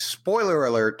Spoiler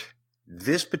alert,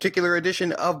 this particular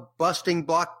edition of Busting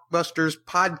Blockbusters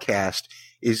podcast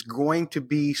is going to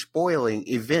be spoiling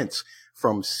events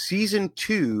from season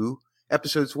 2,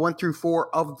 episodes 1 through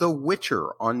 4 of The Witcher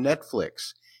on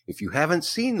Netflix. If you haven't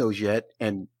seen those yet,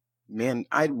 and man,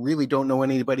 I really don't know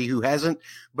anybody who hasn't,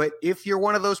 but if you're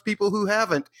one of those people who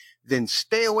haven't, then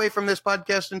stay away from this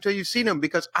podcast until you've seen them,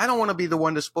 because I don't want to be the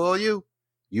one to spoil you.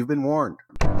 You've been warned.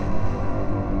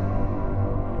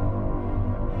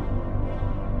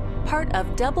 Part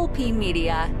of Double P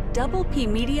Media,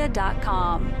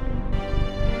 doublepmedia.com.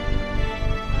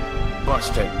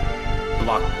 Busting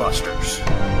Blockbusters.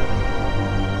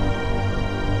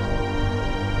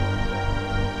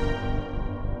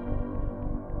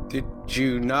 Did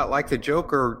you not like the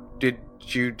joke, or did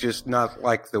you just not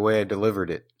like the way I delivered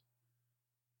it?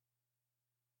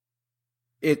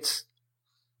 It's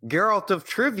Geralt of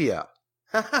Trivia.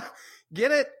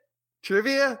 Get it?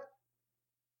 Trivia?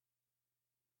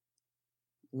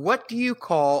 What do you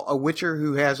call a Witcher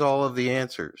who has all of the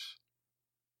answers?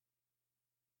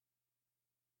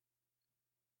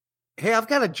 Hey, I've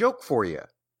got a joke for you.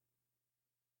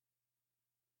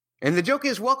 And the joke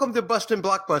is, welcome to Bustin'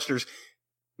 Blockbusters.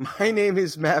 My name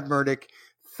is Matt Murdock.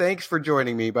 Thanks for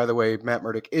joining me. By the way, Matt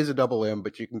Murdock is a double M,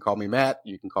 but you can call me Matt.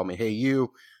 You can call me Hey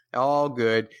You. All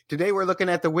good. Today we're looking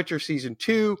at The Witcher Season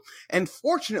 2, and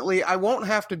fortunately I won't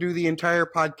have to do the entire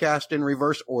podcast in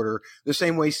reverse order, the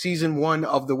same way Season 1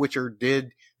 of The Witcher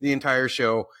did the entire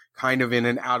show, kind of in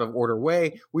an out-of-order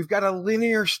way. We've got a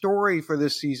linear story for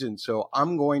this season, so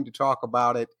I'm going to talk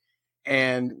about it,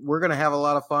 and we're going to have a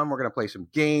lot of fun. We're going to play some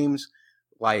games,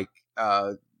 like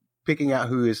picking out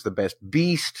who is the best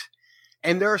beast,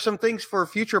 and there are some things for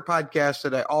future podcasts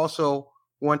that I also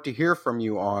want to hear from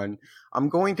you on. I'm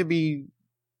going to be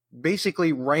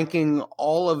basically ranking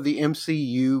all of the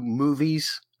MCU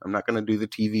movies. I'm not going to do the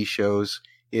TV shows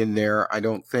in there, I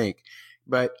don't think.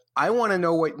 But I want to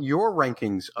know what your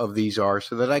rankings of these are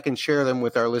so that I can share them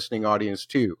with our listening audience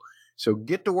too. So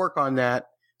get to work on that.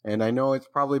 And I know it's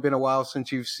probably been a while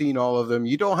since you've seen all of them.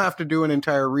 You don't have to do an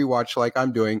entire rewatch like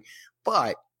I'm doing,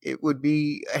 but it would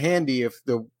be handy if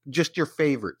just your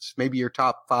favorites, maybe your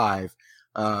top 5,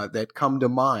 that come to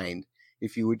mind,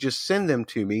 if you would just send them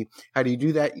to me. How do you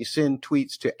do that? You send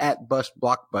tweets to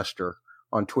 @BustBlockbuster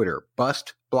on Twitter,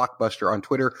 BustBlockbuster on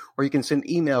Twitter, or you can send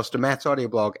emails to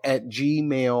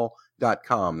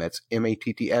mattsaudioblog@gmail.com. That's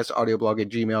MATTS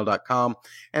audioblog@gmail.com.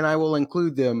 And I will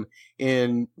include them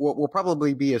in what will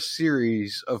probably be a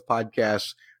series of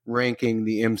podcasts ranking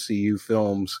the MCU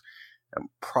films,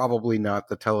 probably not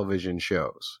the television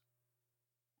shows.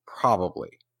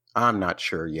 Probably. I'm not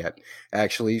sure yet,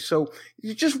 actually. So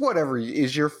just whatever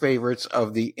is your favorites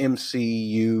of the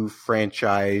MCU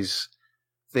franchise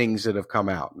things that have come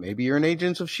out. Maybe you're an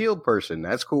Agents of S.H.I.E.L.D. person.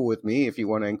 That's cool with me if you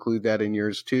want to include that in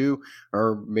yours too.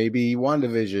 Or maybe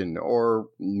WandaVision, or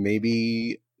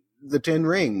maybe the 10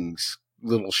 Rings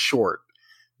little short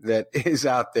that is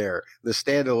out there, the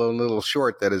standalone little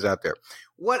short that is out there.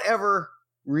 Whatever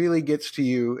really gets to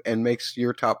you and makes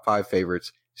your top 5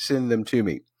 favorites, send them to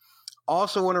me.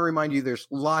 Also want to remind you, there's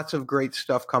lots of great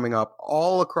stuff coming up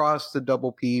all across the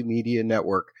Double P Media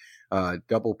Network,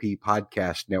 Double P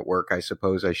Podcast Network, I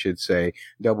suppose I should say.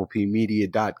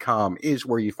 doublepmedia.com is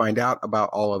where you find out about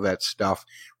all of that stuff.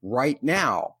 Right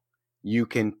now, you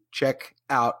can check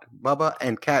out Bubba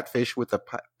and Catfish with a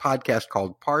podcast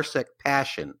called Parsec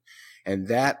Passion. And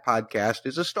that podcast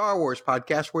is a Star Wars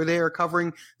podcast where they are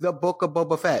covering the Book of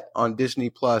Boba Fett on Disney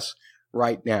Plus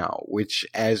right now, which,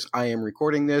 as I am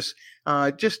recording this,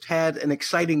 just had an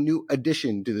exciting new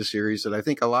addition to the series that I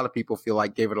think a lot of people feel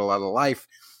like gave it a lot of life.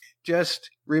 Just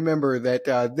remember that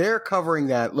they're covering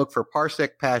that. Look for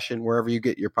Parsec Passion wherever you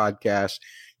get your podcasts.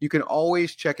 You can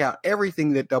always check out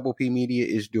everything that Double P Media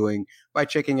is doing by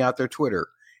checking out their Twitter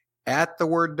at the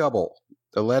word double,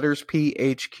 the letters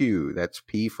PHQ. That's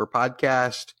P for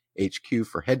podcast, HQ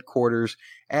for headquarters,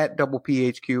 at Double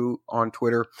PHQ on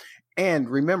Twitter. And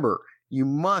remember, you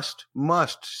must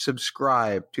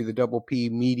subscribe to the Double P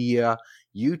Media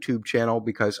YouTube channel,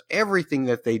 because everything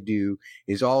that they do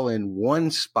is all in one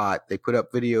spot. They put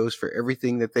up videos for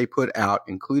everything that they put out,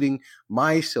 including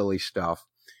my silly stuff.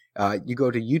 You go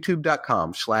to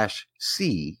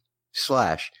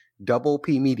youtube.com/C/Double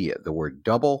P Media, the word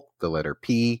double, the letter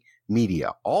P,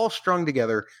 Media, all strung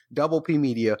together, Double P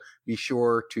Media. Be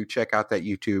sure to check out that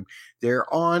YouTube. They're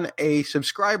on a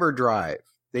subscriber drive.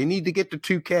 They need to get to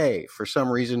 2K. For some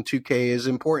reason, 2K is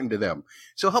important to them.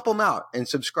 So help them out and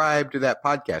subscribe to that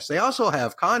podcast. They also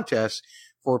have contests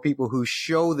for people who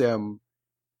show them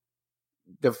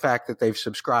the fact that they've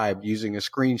subscribed using a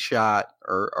screenshot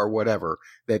or whatever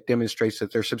that demonstrates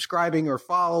that they're subscribing or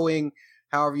following,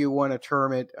 however you want to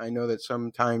term it. I know that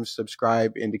sometimes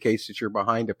subscribe indicates that you're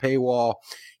behind a paywall.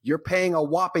 You're paying a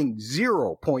whopping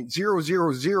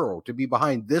 0.000 to be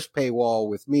behind this paywall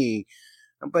with me.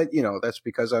 But, that's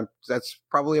because that's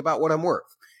probably about what I'm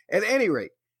worth. At any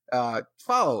rate,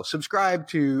 follow, subscribe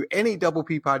to any Double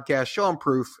P podcast, show them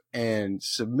proof, and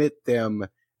submit them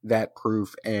that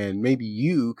proof, and maybe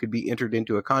you could be entered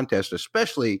into a contest,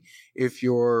 especially if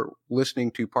you're listening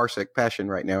to Parsec Passion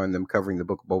right now and them covering the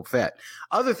Book of Boba Fett.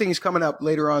 Other things coming up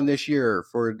later on this year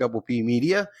for Double P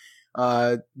Media.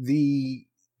 The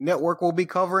network will be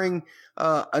covering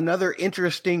another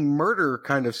interesting murder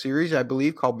kind of series, I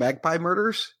believe, called Magpie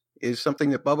Murders, is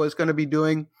something that Bubba is going to be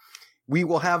doing. We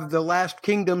will have The Last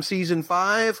Kingdom Season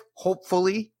 5,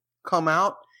 hopefully, come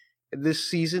out this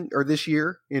season or this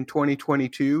year in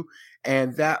 2022.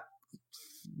 And that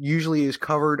usually is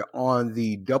covered on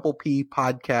the Double P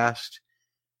podcast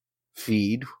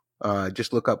feed.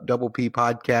 Just look up Double P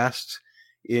podcasts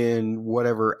in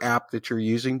whatever app that you're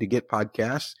using to get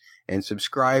podcasts and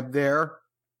subscribe there.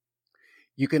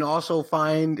 You can also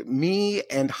find me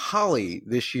and Holly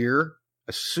this year,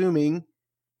 assuming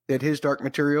that His Dark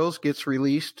Materials gets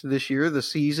released this year, the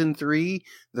season 3,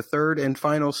 the third and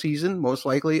final season, most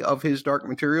likely, of His Dark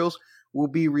Materials will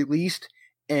be released.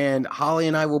 And Holly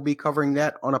and I will be covering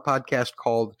that on a podcast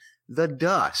called The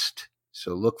Dust.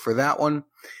 So look for that one.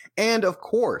 And of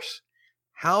course,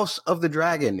 House of the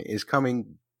Dragon is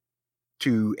coming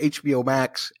to HBO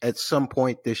Max at some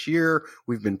point this year.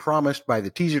 We've been promised by the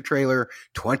teaser trailer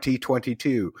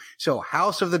 2022. So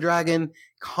House of the Dragon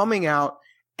coming out.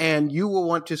 And you will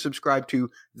want to subscribe to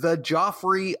the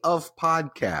Joffrey of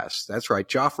podcasts. That's right.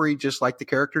 Joffrey, just like the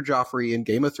character Joffrey in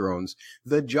Game of Thrones,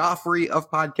 the Joffrey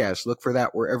of podcasts. Look for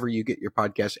that wherever you get your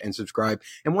podcasts and subscribe.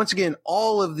 And once again,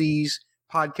 all of these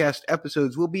podcast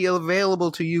episodes will be available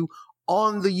to you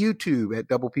on the YouTube at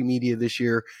Double P Media this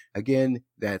year. Again,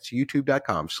 that's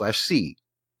youtube.com/C/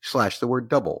 the word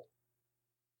double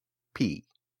P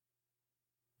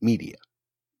Media.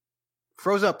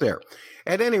 Froze up there.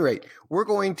 At any rate, we're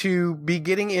going to be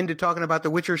getting into talking about The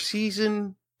Witcher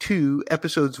Season 2,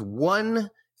 episodes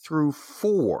 1 through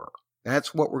 4.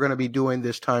 That's what we're going to be doing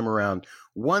this time around,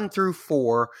 1 through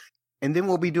 4. And then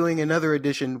we'll be doing another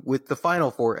edition with the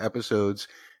final 4 episodes,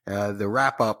 the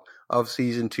wrap-up of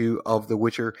Season 2 of The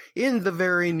Witcher in the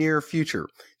very near future.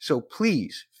 So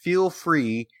please feel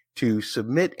free to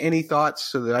submit any thoughts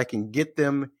so that I can get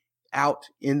them out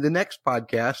in the next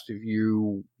podcast if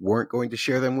you weren't going to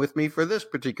share them with me for this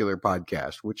particular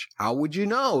podcast, which how would you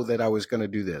know that I was going to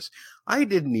do this? I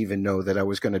didn't even know that I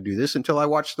was going to do this until I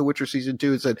watched The Witcher Season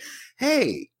 2 and said,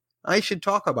 hey, I should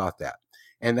talk about that.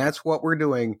 And that's what we're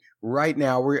doing right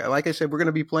now. Like I said, we're going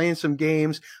to be playing some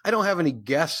games. I don't have any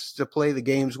guests to play the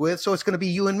games with, so it's going to be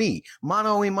you and me.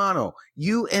 Mano y mano.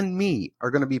 You and me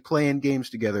are going to be playing games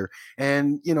together.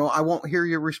 And, I won't hear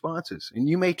your responses. And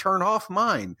you may turn off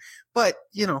mine. But,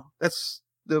 that's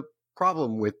the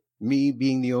problem with me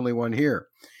being the only one here.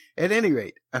 At any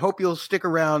rate, I hope you'll stick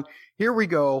around. Here we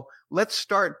go. Let's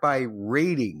start by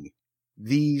rating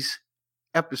these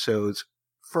episodes,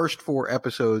 first 4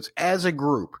 episodes, as a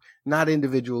group, not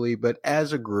individually, but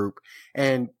as a group.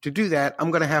 And to do that, I'm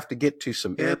going to have to get to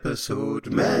some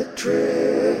episode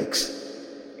metrics.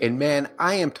 And man,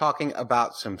 I am talking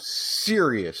about some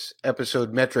serious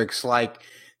episode metrics like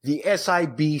the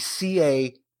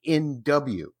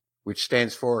SIBCA-NW, which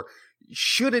stands for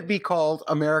Should It Be Called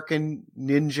American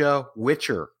Ninja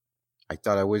Witcher? I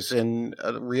thought I was in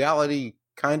a reality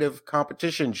kind of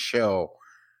competition show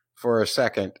for a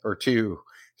second or two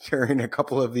during a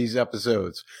couple of these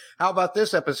episodes. How about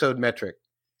this episode metric?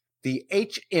 The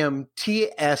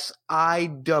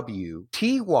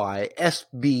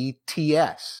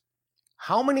HMTSIWTYSBTS.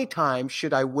 How many times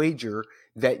should I wager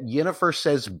that Yennefer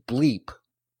says bleep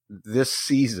this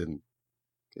season?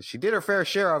 Because she did her fair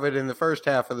share of it in the first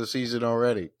half of the season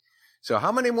already. So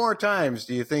how many more times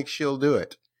do you think she'll do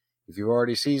it? If you've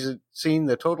already seen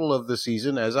the total of the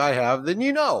season, as I have, then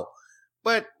you know.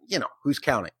 But, who's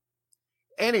counting?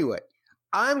 Anyway,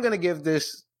 I'm going to give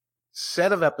this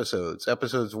set of episodes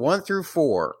 1 through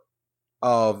 4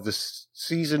 of the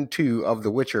season 2 of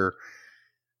The Witcher,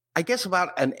 I guess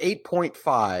about an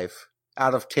 8.5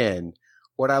 out of 10,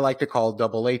 what I like to call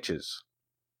double H's.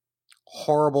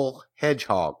 Horrible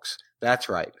hedgehogs. That's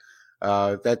right.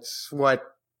 That's what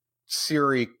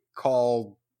Ciri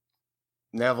called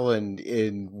Neville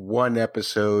in one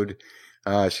episode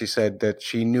She said that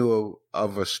she knew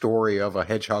of a story of a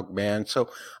hedgehog man. So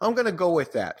I'm going to go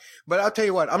with that. But I'll tell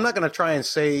you what, I'm not going to try and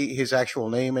say his actual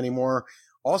name anymore.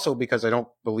 Also, because I don't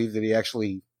believe that he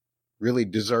actually really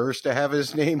deserves to have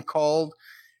his name called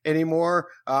anymore.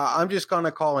 I'm just going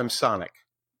to call him Sonic.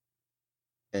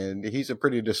 And he's a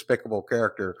pretty despicable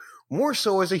character, more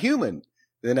so as a human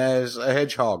than as a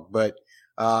hedgehog. But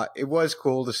it was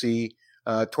cool to see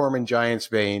Tormund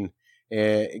Giantsbane,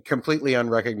 completely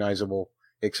unrecognizable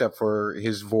except for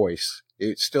his voice.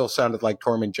 It still sounded like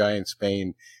Tormund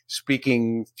Giantsbane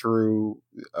speaking through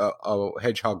a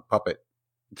hedgehog puppet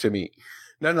to me.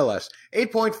 Nonetheless,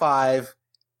 8.5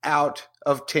 out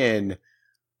of 10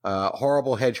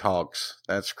 horrible hedgehogs.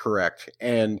 That's correct.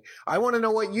 And I want to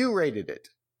know what you rated it.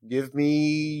 Give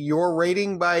me your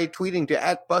rating by tweeting to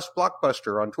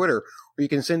 @BustBlockbuster on Twitter, or you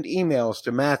can send emails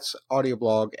to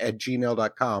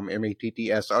mattsaudioblog@gmail.com,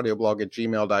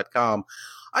 mattsaudioblog@gmail.com.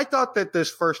 I thought that this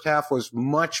first half was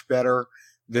much better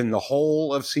than the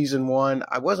whole of season 1.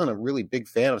 I wasn't a really big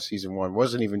fan of season 1.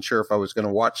 Wasn't even sure if I was going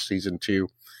to watch season 2.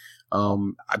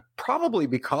 Probably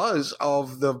because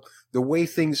of the way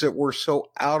things that were so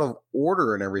out of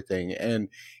order and everything. And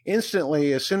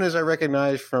instantly, as soon as I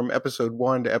recognized from episode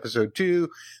 1 to episode 2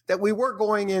 that we were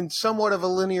going in somewhat of a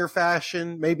linear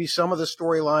fashion, maybe some of the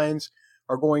storylines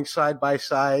are going side by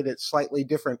side at slightly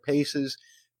different paces,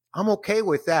 I'm okay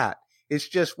with that. It's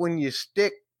just when you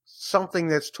stick something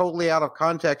that's totally out of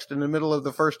context in the middle of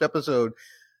the first episode,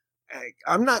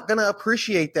 I'm not going to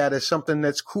appreciate that as something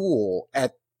that's cool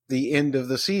at the end of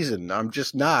the season. I'm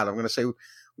just not. I'm going to say,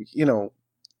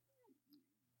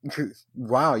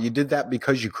 wow, you did that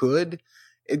because you could.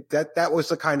 That was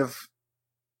the kind of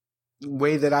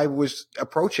way that I was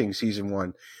approaching season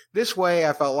 1. This way,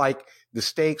 I felt like the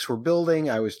stakes were building.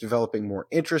 I was developing more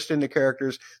interest in the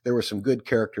characters. There was some good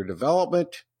character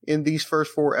development in these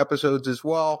first 4 episodes as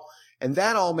well. And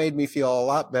that all made me feel a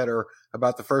lot better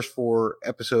about the first 4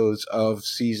 episodes of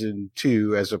season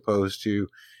 2 as opposed to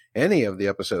any of the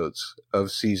episodes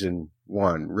of season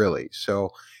 1, really.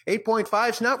 So 8.5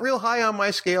 is not real high on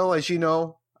my scale. As you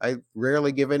know, I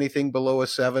rarely give anything below a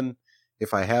 7.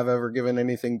 If I have ever given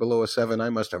anything below a 7, I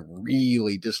must have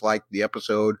really disliked the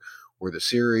episode or the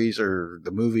series or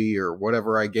the movie or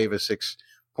whatever I gave a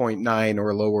 6.9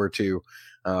 or lower to,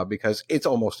 because it's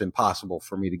almost impossible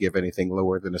for me to give anything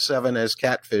lower than a 7, as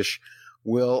Catfish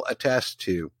will attest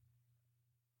to.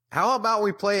 How about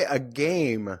we play a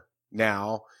game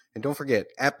now? And don't forget,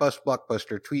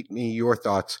 @BustBlockbuster, tweet me your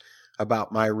thoughts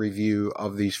about my review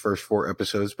of these first 4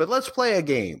 episodes. But let's play a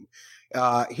game.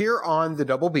 Here on the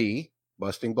Double B,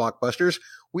 Busting Blockbusters,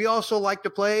 we also like to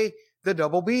play the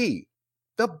Double B,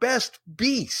 the Best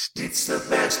Beast. It's the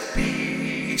Best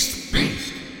Beast.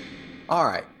 All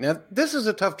right. Now, this is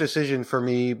a tough decision for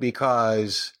me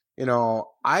because,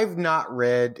 I've not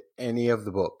read any of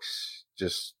the books.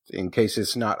 Just in case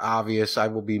it's not obvious, I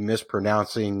will be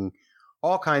mispronouncing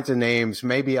all kinds of names.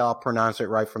 Maybe I'll pronounce it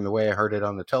right from the way I heard it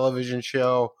on the television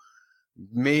show.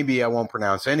 Maybe I won't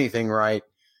pronounce anything right.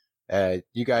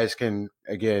 You guys can,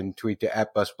 again, tweet to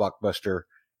 @BustBlockbuster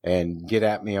and get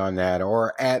at me on that,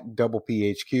 or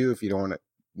 @DoublePHQ if you don't want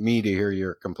me to hear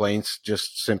your complaints.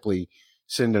 Just simply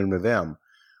send them to them.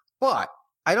 But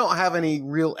I don't have any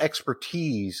real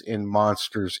expertise in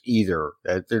monsters either.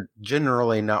 They're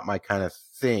generally not my kind of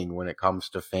thing when it comes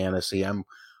to fantasy. I'm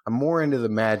more into the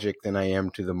magic than I am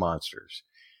to the monsters.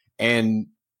 And,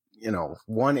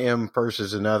 one M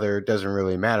versus another doesn't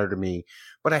really matter to me.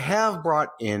 But I have brought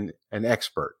in an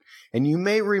expert. And you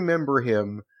may remember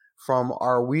him from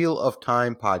our Wheel of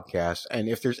Time podcast. And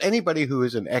if there's anybody who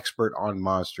is an expert on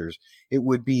monsters, it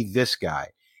would be this guy.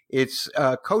 It's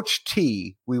Coach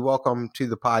T. We welcome to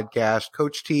the podcast.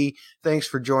 Coach T, thanks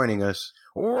for joining us.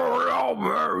 Well,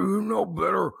 Mary, you know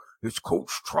better. It's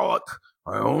Coach Trolloc.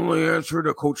 I only answer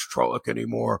to Coach Trolloc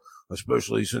anymore,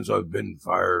 especially since I've been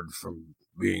fired from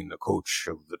being the coach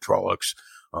of the Trollocs.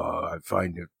 I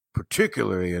find it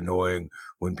particularly annoying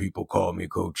when people call me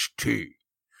Coach T.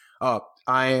 I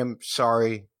am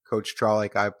sorry, Coach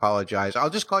Trolloc. I apologize. I'll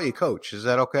just call you Coach. Is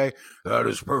that okay? That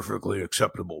is perfectly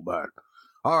acceptable, Matt.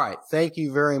 All right. Thank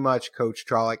you very much, Coach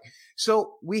Trolloc.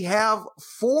 So we have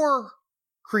 4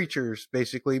 creatures,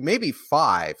 basically, maybe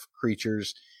 5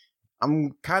 creatures.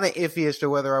 I'm kind of iffy as to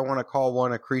whether I want to call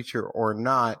one a creature or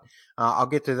not. I'll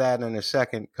get to that in a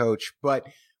second, Coach. But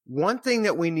one thing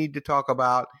that we need to talk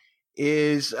about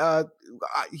is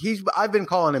I've been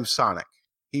calling him Sonic.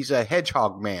 He's a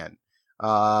hedgehog man.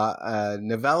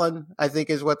 Nivellen, I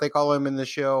think is what they call him in the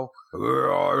show.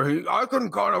 I can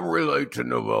kind of relate to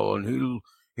Nivellen.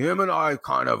 Him and I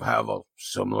kind of have a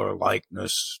similar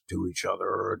likeness to each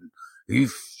other. And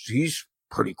he's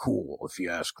pretty cool, if you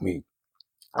ask me.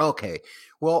 Okay.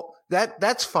 Well,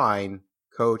 that's fine,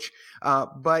 Coach.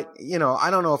 But, I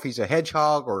don't know if he's a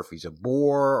hedgehog or if he's a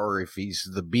boar or if he's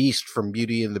the beast from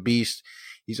Beauty and the Beast.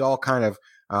 He's all kind of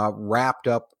wrapped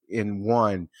up in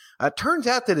one. Turns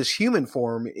out that his human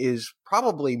form is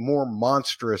probably more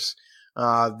monstrous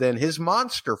than his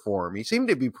monster form. He seemed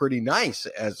to be pretty nice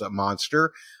as a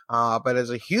monster, but as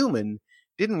a human,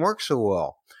 didn't work so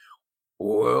well.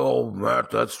 Well,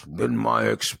 Matt, that's been my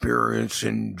experience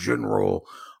in general.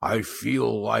 I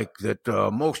feel like that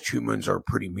most humans are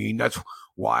pretty mean. That's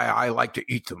why I like to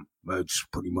eat them. That's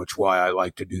pretty much why I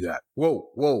like to do that.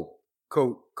 Whoa,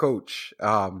 Coach.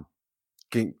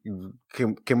 Can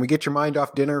we get your mind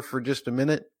off dinner for just a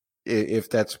minute, if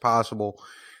that's possible?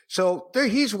 So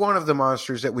he's one of the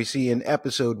monsters that we see in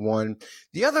episode 1.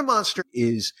 The other monster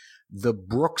is the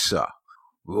Bruxa.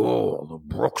 Oh, the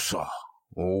Bruxa.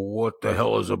 Oh, what the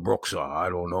hell is a Bruxa? I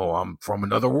don't know. I'm from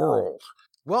another world.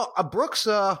 Well, a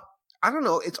Bruxa, I don't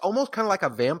know. It's almost kind of like a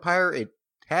vampire. It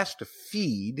has to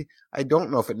feed. I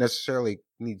don't know if it necessarily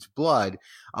needs blood.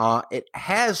 It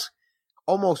has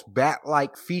almost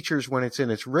bat-like features when it's in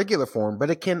its regular form, but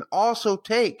it can also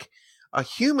take a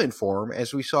human form,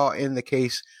 as we saw in the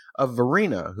case of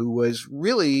Verena, who was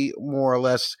really more or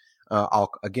less,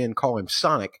 I'll again call him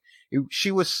Sonic.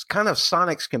 She was kind of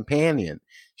Sonic's companion.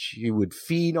 She would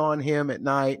feed on him at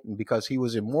night, and because he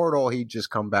was immortal, he'd just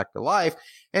come back to life,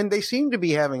 and they seemed to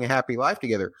be having a happy life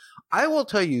together. I will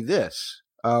tell you this,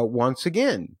 once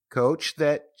again, Coach,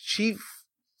 that she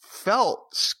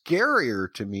felt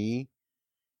scarier to me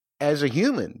as a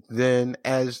human than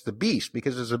as the Beast,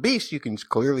 because as a Beast, you can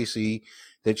clearly see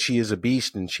that she is a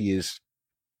beast and she is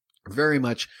very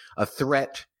much a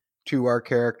threat to our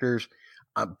characters.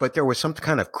 But there was some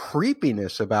kind of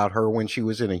creepiness about her when she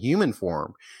was in a human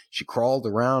form. She crawled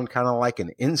around kind of like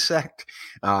an insect.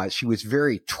 She was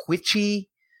very twitchy.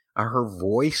 Her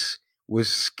voice was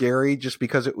scary just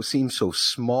because it seemed so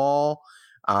small.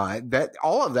 That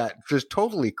all of that just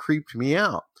totally creeped me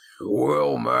out.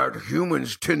 Well, Matt,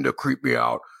 humans tend to creep me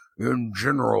out in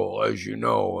general, as you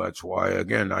know. That's why,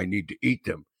 again, I need to eat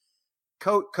them.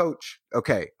 Coach,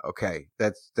 okay,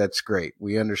 that's great.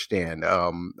 We understand.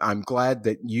 I'm glad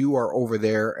that you are over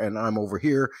there and I'm over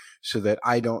here so that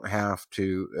I don't have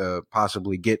to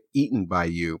possibly get eaten by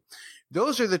you.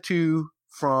 Those are the two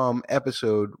from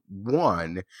episode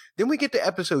 1. Then we get to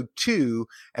episode 2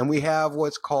 and we have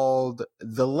what's called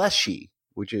the Leshy,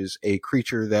 which is a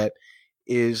creature that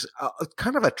is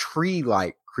kind of a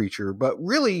tree-like creature, but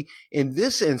really in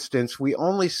this instance, we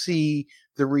only see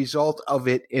the result of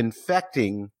it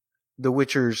infecting the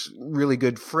Witcher's really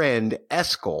good friend,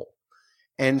 Eskel.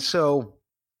 And so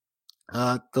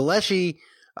the Leshy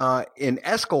in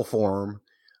Eskel form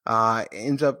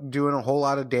ends up doing a whole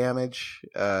lot of damage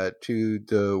to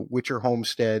the Witcher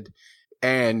homestead,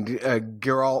 and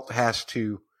Geralt has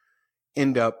to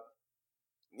end up,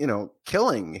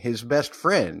 killing his best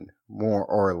friend, more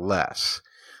or less.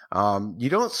 You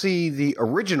don't see the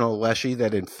original Leshy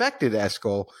that infected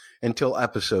Eskel until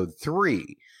episode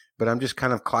 3, but I'm just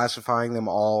kind of classifying them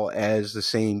all as the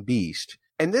same beast.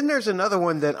 And then there's another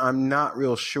one that I'm not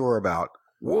real sure about.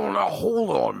 Well, now hold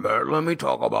on, Matt. Let me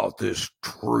talk about this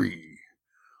tree.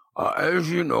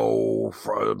 As you know,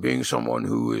 being someone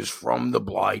who is from the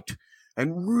Blight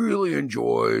and really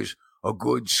enjoys a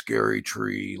good scary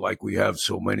tree, like we have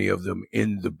so many of them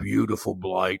in the beautiful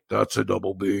Blight. That's a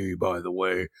double B, by the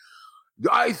way.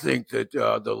 I think that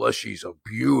the Leshy's a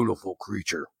beautiful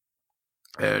creature.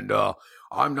 And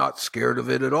I'm not scared of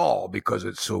it at all because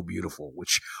it's so beautiful,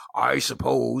 which I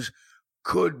suppose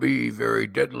could be very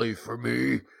deadly for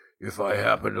me if I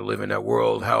happen to live in that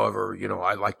world. However,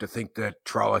 I like to think that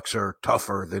Trollocs are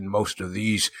tougher than most of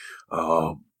these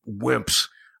wimps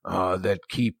that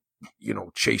keep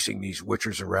chasing these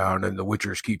Witchers around, and the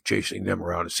Witchers keep chasing them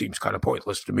around. It seems kind of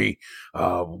pointless to me.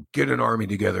 Get an army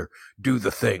together, do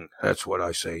the thing. That's what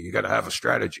I say. You got to have a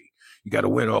strategy. You got to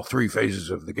win all 3 phases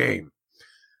of the game.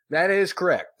 That is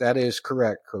correct,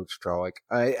 Coach Trolloc.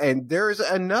 And there's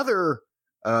another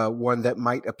one that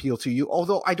might appeal to you,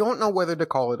 although I don't know whether to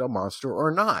call it a monster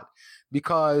or not,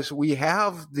 because we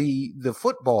have the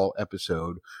football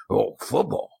episode. Oh,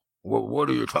 football. What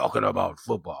are you talking about,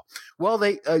 football? Well,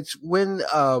 it's when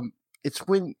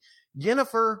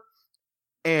Yennefer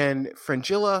and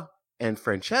Fringilla and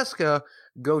Francesca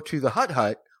go to the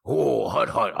Hut. Oh,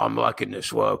 Hut. I'm liking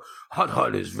this. Well,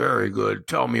 Hut is very good.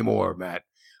 Tell me more, Matt.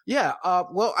 Yeah.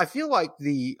 Well, I feel like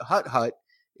the Hut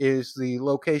is the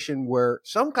location where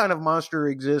some kind of monster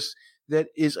exists that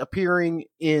is appearing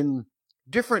in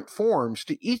different forms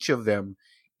to each of them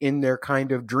in their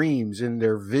kind of dreams, in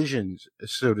their visions,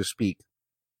 so to speak.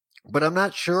 but I'm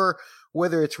not sure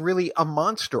whether it's really a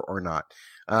monster or not.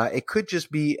 It could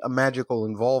just be a magical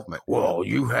involvement. Well,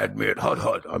 you had me at Hut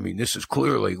Hut. I mean, this is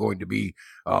clearly going to be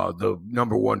the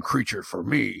number one creature for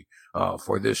me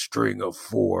for this string of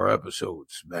 4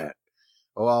 episodes, Matt.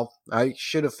 Well, I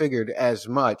should have figured as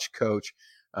much, Coach.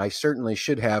 I certainly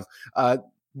should have.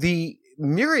 The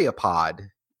Myriapod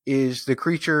is the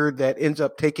creature that ends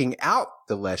up taking out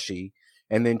the Leshy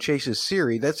and then chases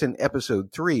Siri. That's in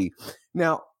episode 3.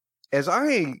 Now, as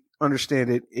I understand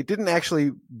it, it didn't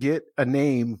actually get a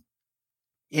name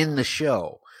in the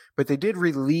show, but they did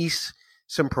release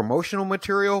some promotional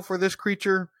material for this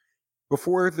creature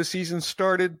before the season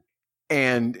started,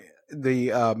 and the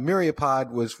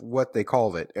Myriapod was what they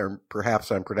called it, or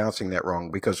perhaps I'm pronouncing that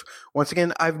wrong, because once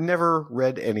again, I've never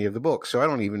read any of the books, so I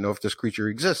don't even know if this creature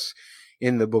exists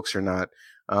in the books or not,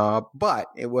 but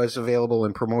it was available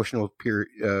in promotional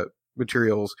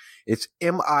materials. It's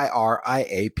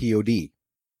Myriapod.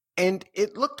 And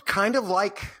it looked kind of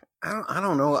like, I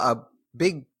don't know, a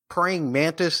big praying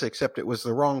mantis, except it was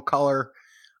the wrong color.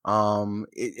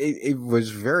 It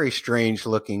was very strange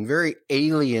looking, very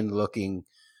alien looking,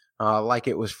 like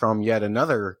it was from yet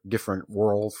another different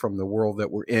world from the world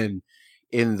that we're in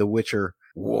The Witcher.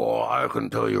 Well, I can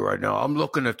tell you right now, I'm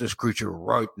looking at this creature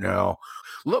right now.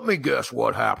 Let me guess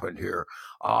what happened here.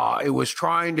 It was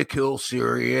trying to kill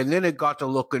Ciri, and then it got to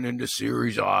looking into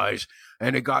Ciri's eyes,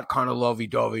 and it got kind of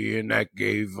lovey-dovey, and that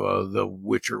gave the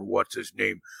Witcher, what's his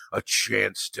name, a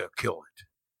chance to kill it.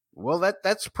 Well,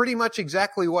 that's pretty much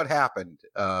exactly what happened,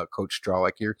 Coach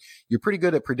Stralick. You're pretty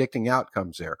good at predicting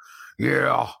outcomes there.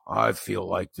 Yeah, I feel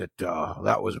like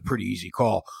that was a pretty easy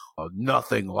call.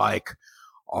 Nothing like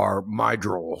our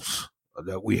Myrdals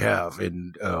that we have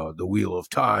in the Wheel of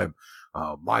Time.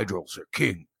 Myrdals are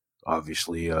king,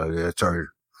 obviously. That's our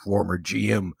former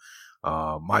GM,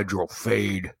 Myrdal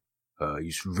Fade.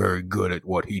 He's very good at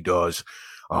what he does,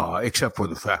 except for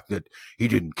the fact that he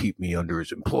didn't keep me under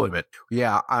his employment.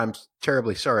 Yeah, I'm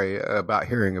terribly sorry about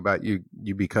hearing about you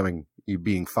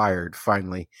being fired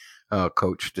finally,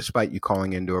 Coach, despite you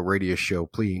calling into a radio show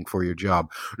pleading for your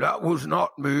job. That was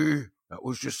not me. That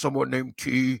was just someone named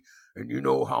T, and you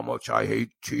know how much I hate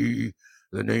T.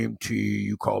 The name T,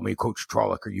 you call me Coach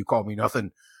Trollick, or you call me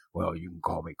nothing. Well, you can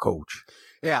call me Coach.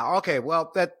 Yeah, okay,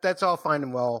 well, that's all fine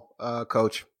and well,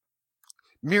 Coach.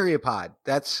 Myriapod,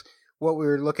 that's what we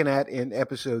were looking at in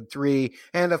episode 3,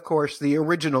 and of course, the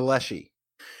original Leshy.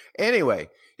 Anyway,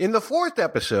 in the 4th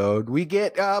episode, we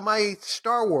get my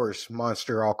Star Wars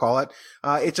monster, I'll call it.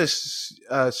 It's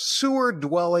a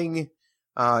sewer-dwelling.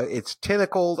 It's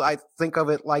tentacled. I think of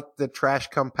it like the trash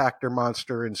compactor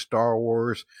monster in Star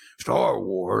Wars. Star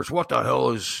Wars? What the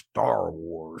hell is Star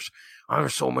Wars?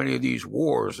 There's so many of these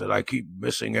wars that I keep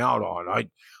missing out on.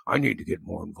 I need to get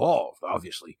more involved,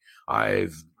 obviously.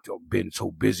 I've been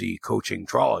so busy coaching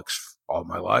Trollocs all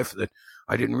my life that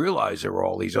I didn't realize there were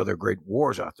all these other great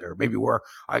wars out there. Maybe where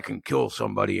I can kill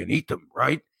somebody and eat them,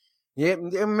 right? Yeah,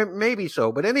 maybe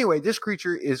so. But anyway, this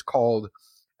creature is called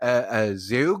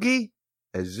Azugi.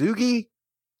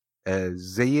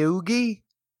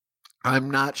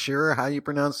 I'm not sure how you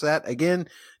pronounce that. Again,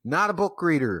 not a book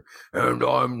reader. And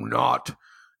I'm not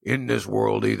in this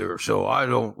world either, so I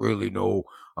don't really know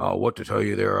what to tell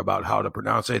you there about how to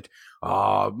pronounce it.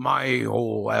 My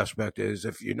whole aspect is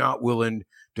if you're not willing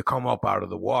to come up out of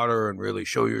the water and really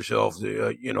show yourself,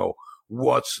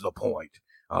 what's the point?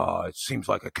 It seems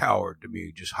like a coward to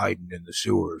me, just hiding in the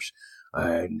sewers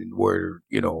and where,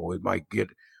 it might get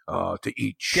to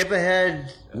eat. Skip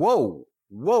ahead. Whoa,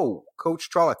 Coach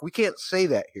Trolloc, we can't say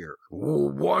that here.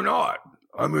 Well, why not?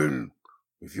 I mean,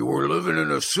 if you were living in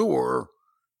a sewer,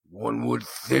 one would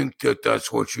think that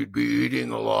that's what you'd be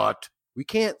eating a lot. We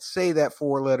can't say that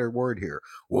 4-letter word here.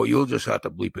 Well, you'll just have to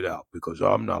bleep it out because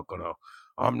I'm not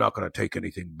gonna take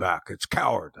anything back. It's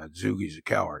coward. That Zugi's a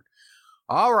coward.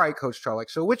 All right, Coach Trolloc.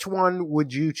 So which one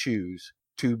would you choose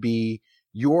to be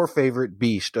your favorite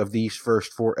beast of these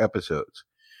first 4 episodes?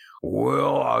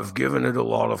 Well, I've given it a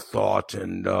lot of thought,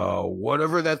 and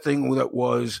whatever that thing that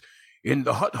was in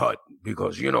the Hut Hut,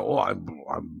 because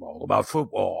I'm all about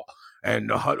football,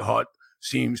 and the Hut Hut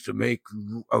seems to make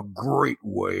a great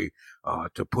way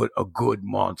to put a good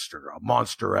monster, a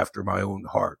monster after my own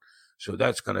heart. So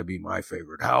that's going to be my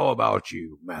favorite. How about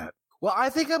you, Matt? Well, I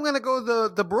think I'm going to go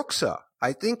the Bruxa.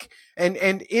 I think, and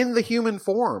in the human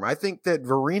form, I think that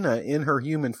Verena in her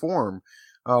human form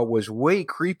was way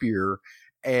creepier.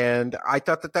 And I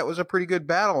thought that was a pretty good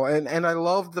battle. And I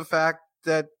loved the fact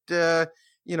that,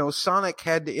 Sonic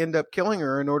had to end up killing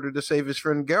her in order to save his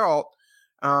friend Geralt.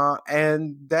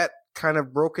 And that kind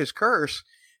of broke his curse.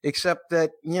 except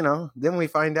that, then we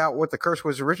find out what the curse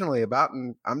was originally about,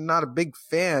 and I'm not a big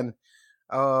fan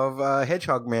of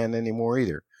Hedgehog Man anymore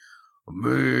either.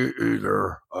 Me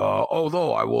either.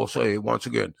 Although I will say once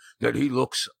again that he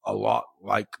looks a lot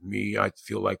like me. I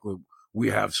feel like we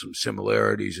have some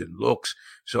similarities in looks,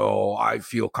 so I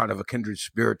feel kind of a kindred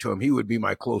spirit to him. He would be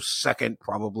my close second,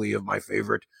 probably, of my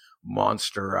favorite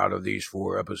monster out of these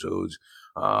 4 episodes.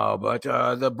 But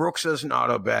the Brooks is not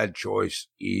a bad choice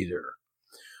either.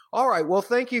 All right. Well,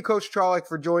 thank you, Coach Trolloc,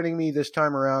 for joining me this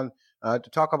time around to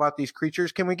talk about these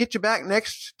creatures. Can we get you back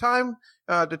next time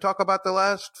to talk about the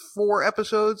last 4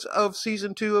 episodes of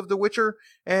season 2 of The Witcher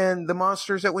and the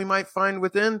monsters that we might find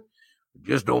within?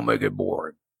 Just don't make it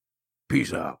boring.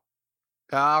 Peace out.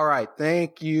 All right.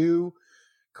 Thank you,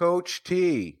 Coach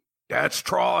T. That's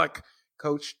Trolloc.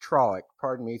 Coach Trolloc,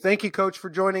 pardon me. Thank you, Coach, for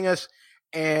joining us.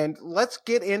 And let's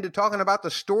get into talking about the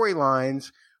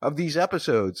storylines of these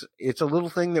episodes. It's a little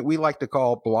thing that we like to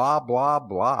call blah, blah,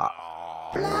 blah.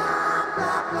 Blah,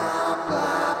 blah, blah,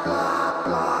 blah, blah,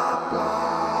 blah,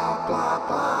 blah, blah,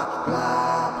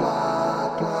 blah, blah, blah,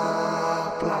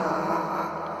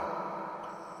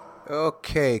 blah.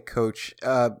 Okay, Coach.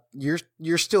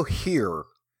 You're still here,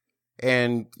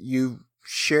 and you've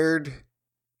shared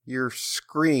your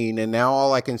screen, and now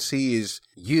all I can see is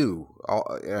you.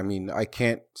 I mean, I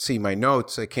can't see my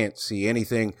notes. I can't see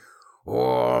anything.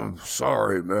 Oh, I'm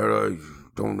sorry, man. I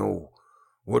don't know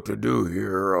what to do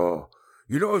here.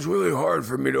 It's really hard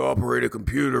for me to operate a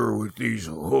computer with these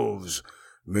hooves.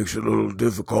 It makes it a little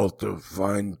difficult to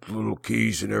find little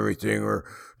keys and everything, or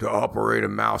to operate a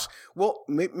mouse. Well,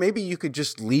 maybe you could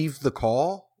just leave the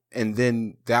call, and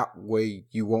then that way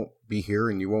you won't be here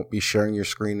and you won't be sharing your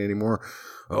screen anymore.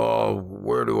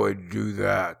 Where do I do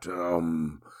that?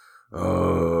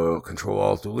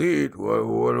 Control-Alt-Delete?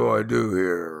 What do I do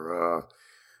here?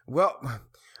 Well,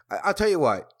 I'll tell you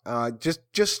what.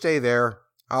 Just stay there.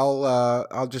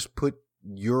 I'll just put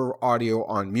your audio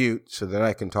on mute so that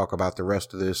I can talk about the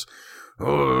rest of this.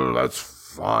 Oh, that's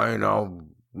fine.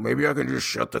 Maybe I can just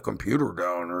shut the computer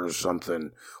down or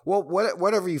something. Well,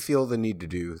 whatever you feel the need to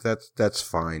do, that's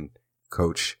fine,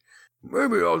 Coach.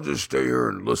 Maybe I'll just stay here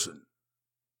and listen.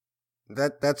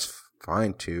 That's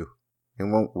fine too. It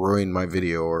won't ruin my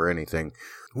video or anything.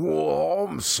 Well,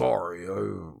 I'm sorry.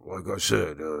 Like I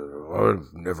said, I've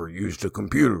never used a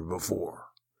computer before.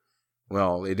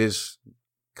 Well, it is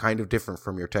kind of different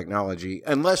from your technology,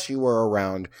 unless you were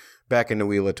around back in the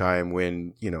Wheel of Time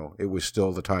when, it was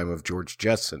still the time of George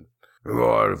Jetson.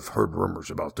 Well, I've heard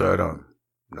rumors about that. I'm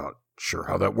not sure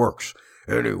how that works.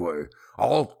 Anyway,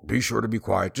 I'll be sure to be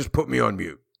quiet. Just put me on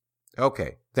mute.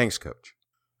 Okay. Thanks, Coach.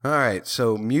 All right.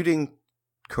 So muting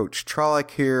Coach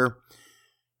Trolloc here.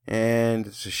 And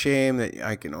it's a shame that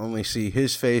I can only see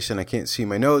his face and I can't see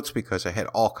my notes because I had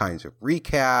all kinds of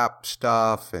recap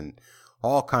stuff and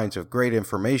all kinds of great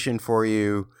information for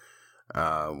you.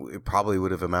 It probably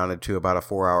would have amounted to about a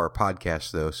 4-hour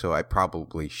podcast, though, so I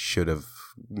probably should have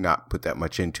not put that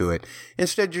much into it.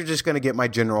 Instead, you're just going to get my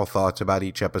general thoughts about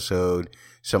each episode,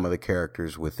 some of the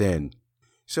characters within.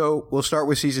 So we'll start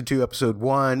with Season 2, Episode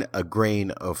 1, A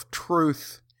Grain of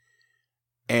Truth.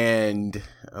 And,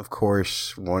 of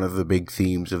course, one of the big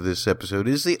themes of this episode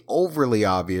is the overly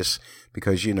obvious,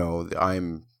 because,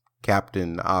 I'm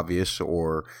Captain Obvious,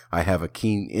 or I have a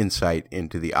keen insight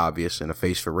into the obvious and a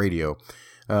face for radio.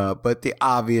 But the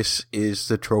obvious is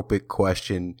the tropic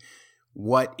question,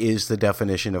 what is the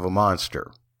definition of a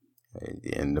monster?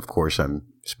 And, of course, I'm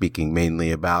speaking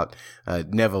mainly about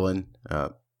Nevelin,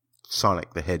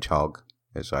 Sonic the Hedgehog,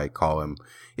 as I call him.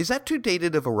 Is that too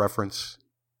dated of a reference?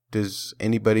 Does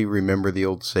anybody remember the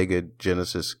old Sega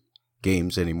Genesis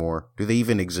games anymore? Do they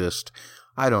even exist?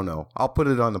 I don't know. I'll put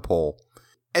it on the poll.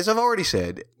 As I've already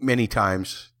said many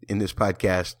times in this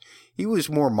podcast, he was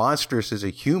more monstrous as a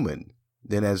human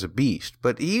than as a beast.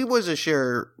 But he was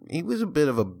a bit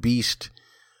of a beast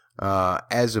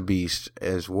as a beast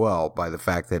as well, by the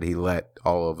fact that he let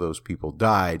all of those people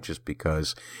die just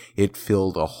because it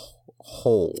filled a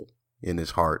hole in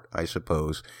his heart, I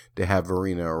suppose, to have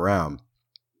Verena around.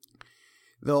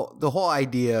 The whole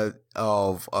idea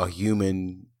of a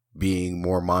human being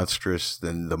more monstrous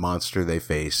than the monster they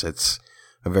face, it's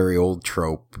a very old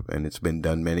trope, and it's been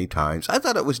done many times. I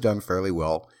thought it was done fairly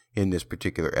well in this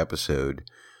particular episode.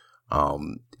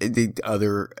 The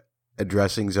other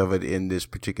addressings of it in this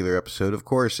particular episode, of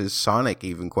course, is Sonic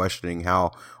even questioning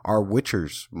how are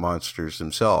Witchers monsters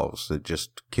themselves that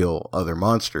just kill other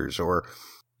monsters, or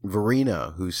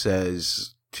Verena, who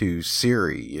says to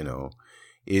Ciri,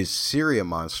 is Ciri a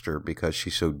monster because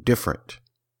she's so different?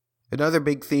 Another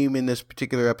big theme in this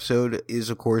particular episode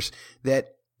is, of course,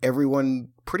 that everyone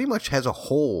pretty much has a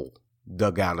hole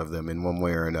dug out of them in one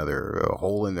way or another, a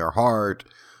hole in their heart,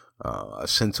 a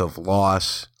sense of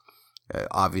loss.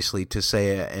 Obviously,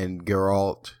 Tissaia and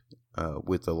Geralt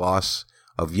with the loss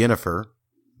of Yennefer,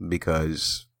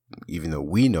 because even though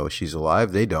we know she's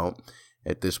alive, they don't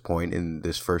at this point in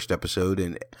this first episode.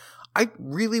 And I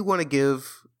really want to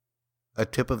give a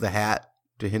tip of the hat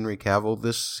to Henry Cavill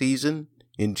this season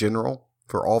in general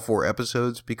for all 4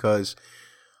 episodes, because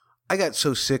I got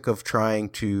so sick of trying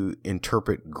to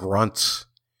interpret grunts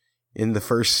in the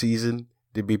first season.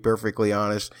 To be perfectly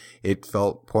honest, it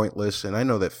felt pointless. And I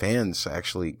know that fans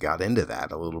actually got into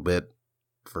that a little bit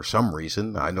for some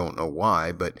reason. I don't know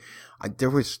why, but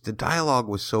the dialogue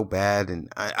was so bad. And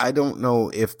I don't know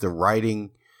if the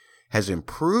writing has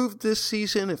improved this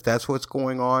season, if that's what's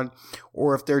going on,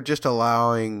 or if they're just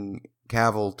allowing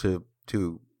Cavill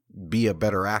to be a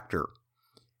better actor.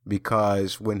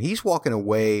 Because when he's walking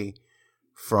away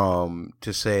from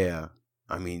Tissaia,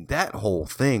 I mean, that whole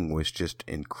thing was just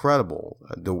incredible.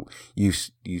 You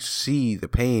see the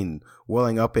pain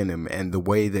welling up in him, and the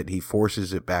way that he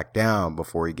forces it back down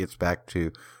before he gets back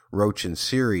to Roach and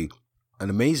Ciri. An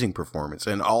amazing performance.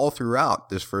 And all throughout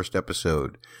this first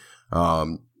episode,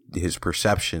 his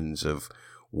perceptions of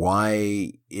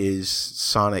why is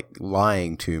Sonic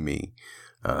lying to me?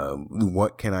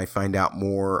 What can I find out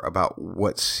more about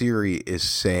what Ciri is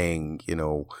saying? You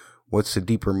know, what's the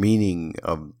deeper meaning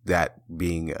of that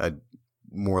being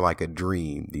more like a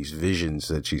dream, these visions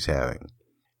that she's having?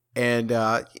 And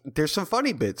there's some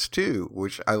funny bits too,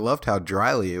 which I loved how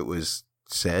dryly it was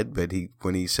said. But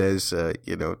when he says,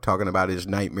 talking about his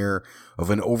nightmare of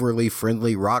an overly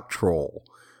friendly rock troll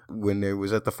when it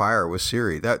was at the fire with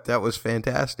Ciri, that was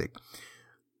fantastic.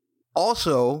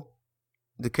 Also,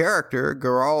 the character,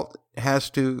 Geralt, has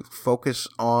to focus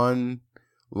on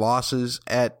losses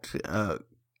at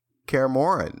Kaer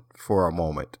Morhen for a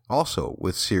moment. Also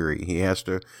with Ciri, he has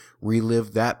to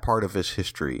relive that part of his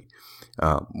history.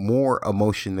 More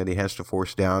emotion that he has to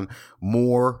force down,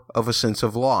 more of a sense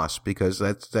of loss, because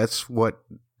that's what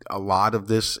a lot of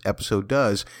this episode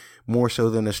does, more so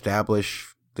than establish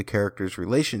the characters'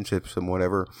 relationships and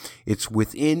whatever. It's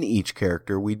within each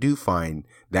character we do find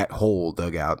that hole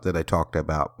dug out that I talked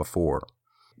about before.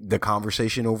 The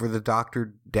conversation over the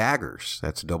Dr. Daggers,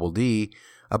 that's Double D,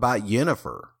 about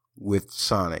Yennefer with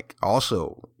Sonic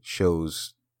also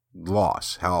shows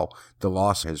loss, how the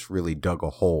loss has really dug a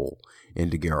hole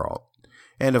into Geralt.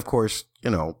 And of course,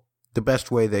 the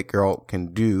best way that Geralt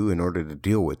can do in order to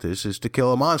deal with this is to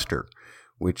kill a monster,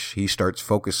 which he starts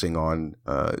focusing on,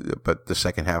 but the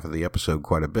second half of the episode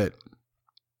quite a bit.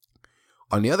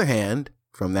 On the other hand,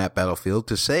 from that battlefield,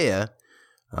 Tissaia,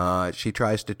 she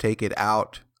tries to take it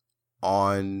out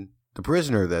on the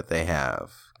prisoner that they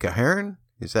have. Gahern?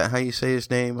 Is that how you say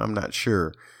his name? I'm not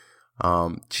sure.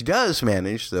 She does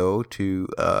manage, though, to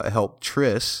help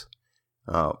Triss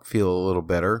feel a little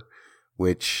better,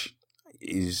 which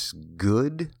is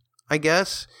good, I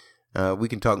guess. We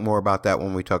can talk more about that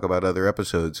when we talk about other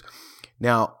episodes.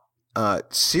 Now,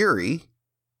 Ciri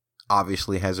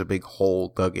obviously has a big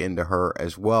hole dug into her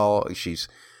as well. She's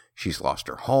lost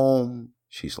her home.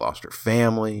 She's lost her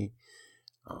family.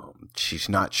 She's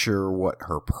not sure what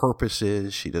her purpose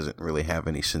is. She doesn't really have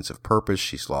any sense of purpose.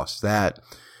 She's lost that.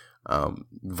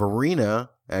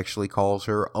 Verena actually calls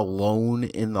her alone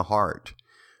in the heart,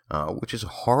 which is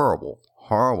horrible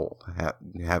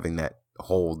having that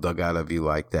hole dug out of you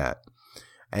like that.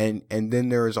 And then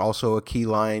there is also a key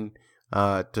line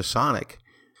to Sonic.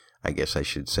 I guess I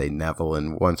should say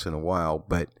Neville once in a while,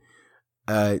 but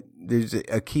there's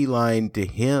a key line to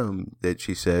him that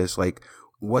she says, like,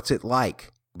 what's it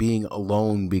like being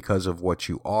alone because of what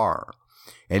you are?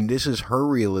 And this is her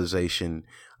realization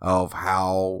of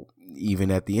how,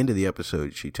 even at the end of the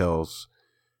episode, she tells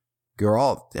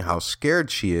Geralt how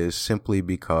scared she is simply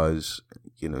because,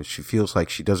 she feels like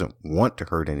she doesn't want to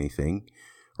hurt anything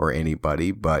or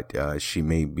anybody, but she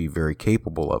may be very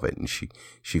capable of it. And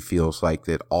she feels like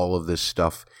that all of this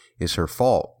stuff is her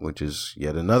fault, which is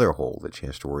yet another hole that she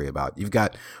has to worry about. You've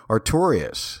got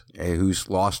Artorias, who's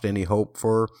lost any hope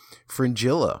for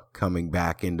Fringilla coming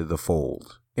back into the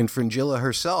fold. And Fringilla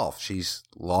herself, she's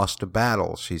lost a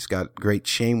battle. She's got great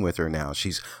shame with her now.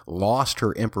 She's lost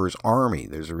her Emperor's army.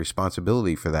 There's a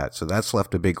responsibility for that. So that's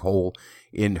left a big hole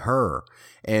in her.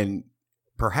 And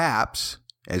perhaps,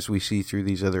 as we see through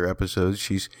these other episodes,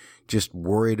 she's just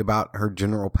worried about her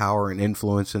general power and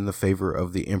influence in the favor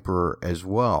of the Emperor as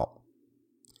well.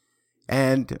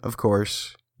 And, of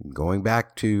course, going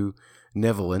back to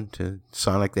Neville, to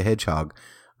Sonic the Hedgehog,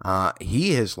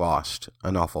 he has lost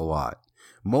an awful lot.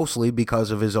 mostly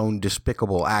because of his own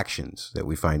despicable actions that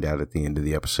we find out at the end of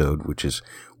the episode, which is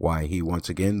why he once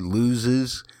again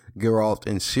loses Geralt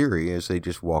and Ciri as they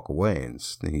just walk away. And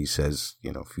he says,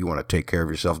 if you want to take care of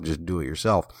yourself, just do it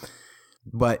yourself.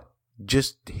 But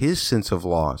just his sense of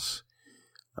loss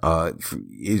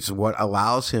is what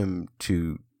allows him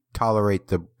to tolerate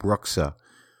the Bruxa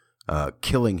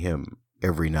killing him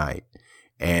every night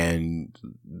and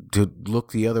to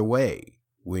look the other way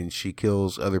when she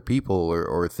kills other people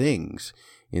or things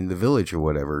in the village or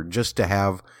whatever, just to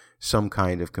have some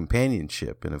kind of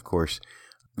companionship. And of course,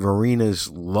 Verina's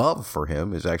love for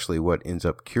him is actually what ends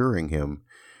up curing him,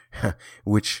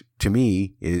 which to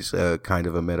me is a kind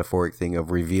of a metaphoric thing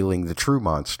of revealing the true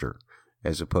monster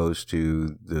as opposed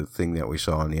to the thing that we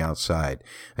saw on the outside.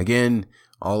 Again,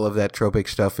 all of that tropic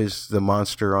stuff is the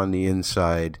monster on the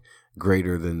inside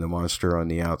greater than the monster on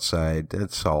the outside.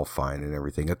 That's all fine and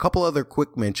everything. A couple other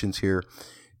quick mentions here.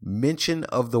 Mention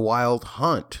of the wild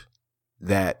hunt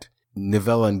that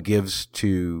Nivellen gives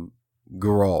to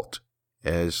Geralt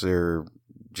as they're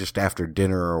just after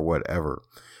dinner or whatever.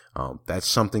 That's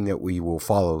something that we will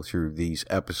follow through these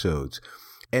episodes.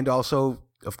 And also,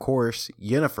 of course,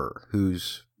 Yennefer,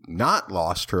 who's not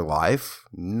lost her life,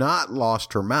 not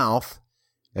lost her mouth,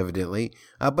 evidently,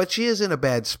 but she is in a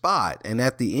bad spot. And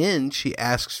at the end, she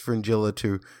asks Fringilla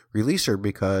to release her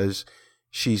because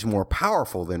she's more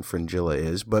powerful than Fringilla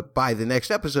is. But by the next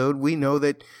episode, we know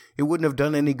that it wouldn't have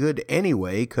done any good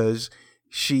anyway because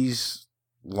she's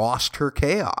lost her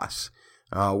chaos,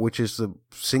 which is the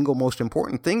single most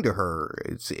important thing to her,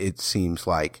 it seems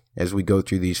like, as we go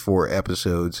through these 4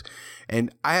 episodes.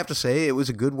 And I have to say, it was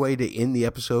a good way to end the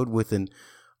episode with an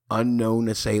unknown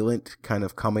assailant kind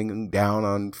of coming down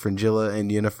on Fringilla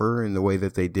and Yennefer in the way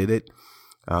that they did it.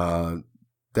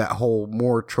 That whole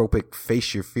more tropic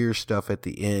face your fear stuff at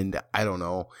the end, I don't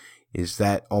know. Is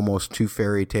that almost too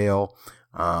fairy tale?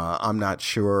 I'm not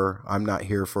sure. I'm not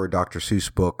here for a Dr.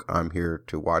 Seuss book. I'm here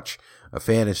to watch a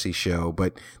fantasy show,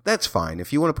 but that's fine.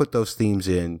 If you want to put those themes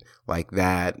in like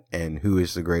that and who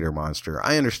is the greater monster,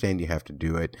 I understand you have to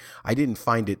do it. I didn't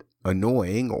find it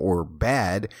annoying or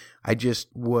bad. I just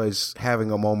was having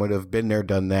a moment of been there,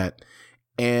 done that.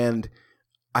 And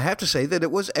I have to say that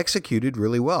it was executed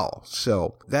really well.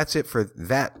 So that's it for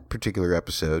that particular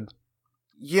episode.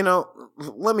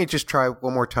 Let me just try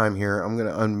one more time here. I'm going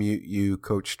to unmute you,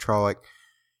 Coach Trolloc.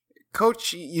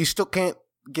 Coach, you still can't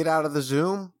get out of the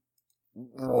Zoom?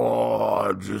 Oh,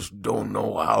 I just don't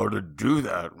know how to do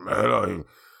that, man.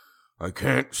 I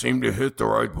can't seem to hit the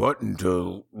right button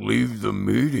to leave the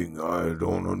meeting. I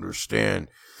don't understand.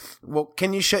 Well,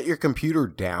 can you shut your computer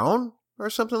down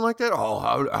or something like that? Oh,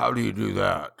 how do you do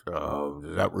that?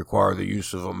 Does that require the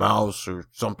use of a mouse or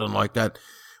something like that?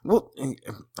 Well,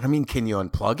 I mean, can you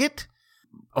unplug it?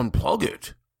 Unplug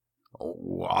it?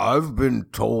 Oh, I've been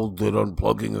told that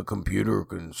unplugging a computer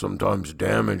can sometimes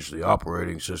damage the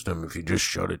operating system if you just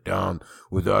shut it down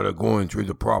without it going through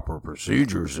the proper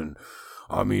procedures. And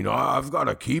I mean, I've got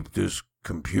to keep this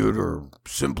computer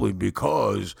simply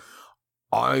because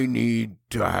I need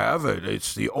to have it.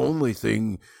 It's the only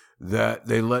thing that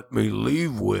they let me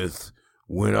leave with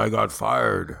when I got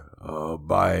fired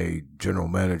by General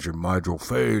Manager Mydril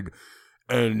Fade,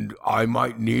 and I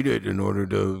might need it in order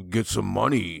to get some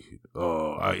money,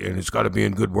 and it's got to be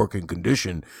in good working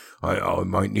condition. I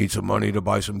might need some money to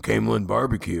buy some Camelin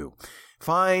barbecue.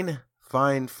 Fine.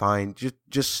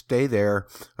 Just stay there.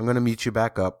 I'm going to meet you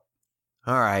back up.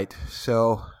 All right.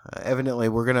 So evidently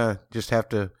we're going to just have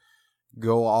to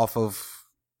go off of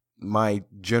my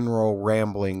general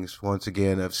ramblings once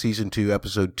again of Season 2,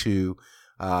 Episode 2,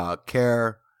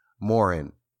 Kaer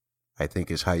Morhen, I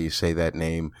think is how you say that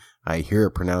name. I hear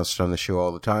it pronounced on the show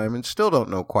all the time and still don't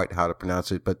know quite how to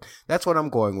pronounce it, but that's what I'm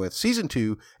going with. Season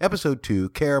 2, Episode 2,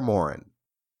 Kaer Morhen.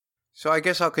 So I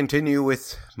guess I'll continue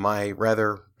with my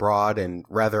rather broad and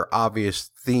rather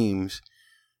obvious themes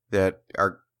that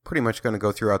are pretty much going to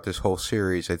go throughout this whole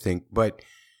series, I think. But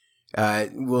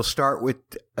we'll start with,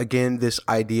 again, this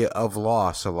idea of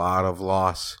loss, a lot of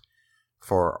loss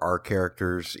for our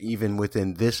characters, even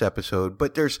within this episode.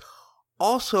 But there's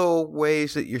also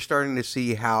ways that you're starting to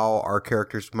see how our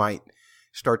characters might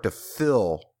start to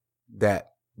fill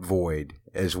that void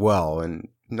as well. And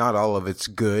not all of it's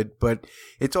good, but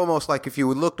it's almost like if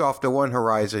you looked off to one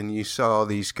horizon, you saw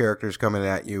these characters coming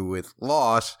at you with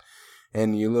loss,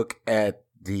 and you look at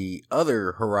the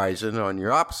other horizon on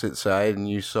your opposite side, and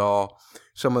you saw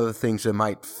some of the things that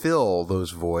might fill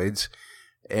those voids.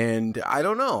 And I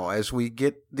don't know, as we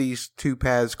get these two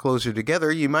paths closer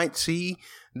together, you might see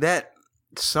that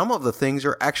some of the things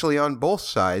are actually on both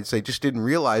sides. They just didn't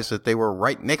realize that they were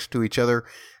right next to each other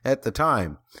at the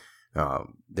time.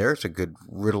 There's a good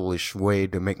riddle-ish way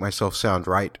to make myself sound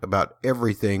right about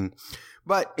everything.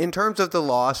 But in terms of the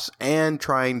loss and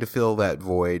trying to fill that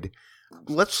void,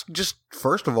 let's just,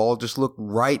 first of all, just look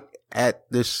right at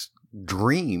this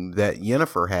dream that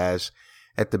Yennefer has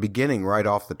at the beginning, right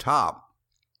off the top.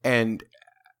 And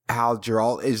how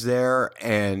Geralt is there,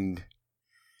 and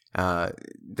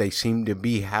they seem to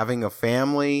be having a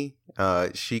family.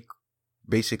 She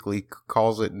basically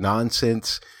calls it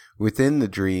nonsense within the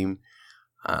dream.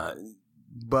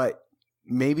 But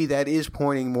maybe that is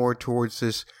pointing more towards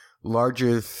this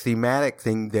larger thematic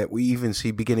thing that we even see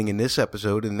beginning in this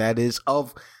episode, and that is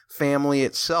of family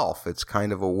itself. It's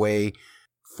kind of a way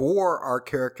for our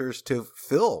characters to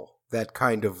fill that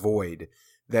kind of void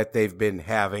that they've been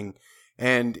having.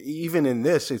 And even in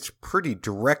this, it's pretty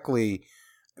directly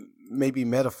maybe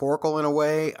metaphorical in a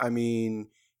way. I mean,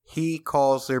 he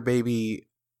calls their baby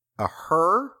a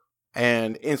her,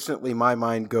 and instantly my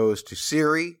mind goes to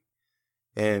Ciri.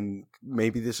 And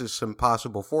maybe this is some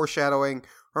possible foreshadowing,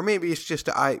 or maybe it's just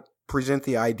to present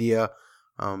the idea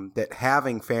that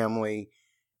having family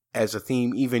as a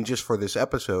theme, even just for this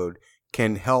episode,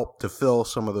 can help to fill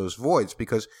some of those voids,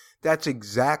 because that's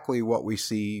exactly what we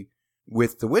see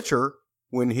with The Witcher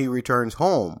when he returns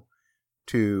home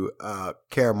to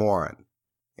Kaer Morhen,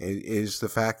 is the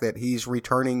fact that he's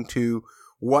returning to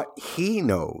what he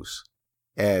knows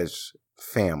as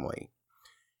family.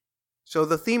 So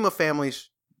the theme of family's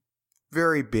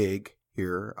very big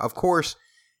here. Of course,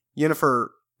 Yennefer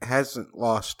hasn't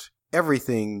lost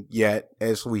everything yet,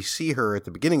 as we see her at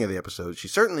the beginning of the episode. She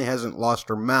certainly hasn't lost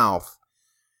her mouth.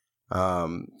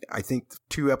 I think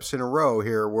 2 episodes in a row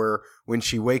here where when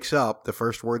she wakes up, the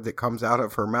first word that comes out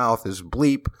of her mouth is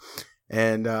bleep.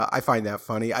 And I find that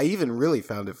funny. I even really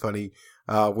found it funny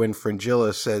when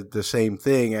Fringilla said the same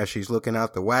thing as she's looking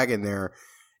out the wagon there.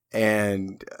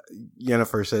 And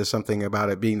Yennefer says something about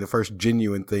it being the first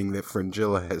genuine thing that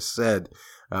Fringilla has said.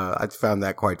 I found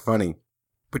that quite funny.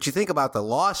 But you think about the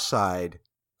loss side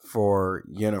for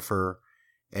Yennefer,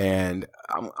 and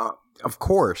of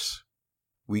course,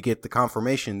 we get the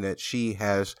confirmation that she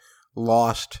has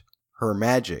lost her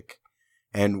magic.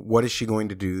 And what is she going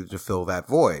to do to fill that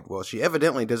void? Well, she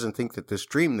evidently doesn't think that this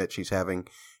dream that she's having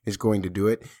is going to do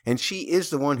it. And she is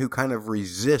the one who kind of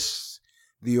resists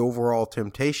the overall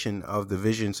temptation of the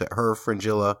visions that her,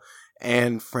 Fringilla,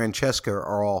 and Francesca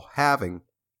are all having.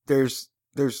 There's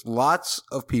lots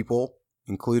of people,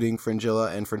 including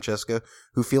Fringilla and Francesca,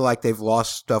 who feel like they've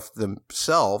lost stuff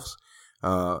themselves.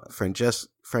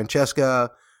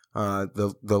 Francesca,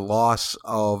 the loss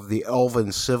of the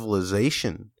elven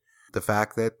civilization, the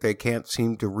fact that they can't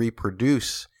seem to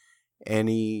reproduce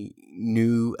any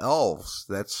new elves.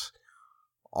 That's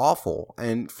awful.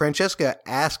 And Francesca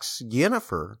asks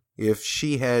Yennefer if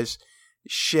she has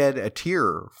shed a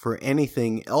tear for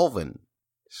anything elven.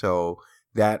 So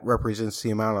that represents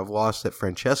the amount of loss that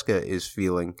Francesca is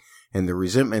feeling and the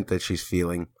resentment that she's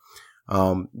feeling.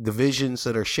 The visions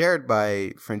that are shared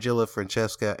by Fringilla,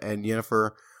 Francesca, and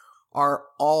Yennefer are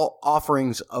all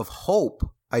offerings of hope,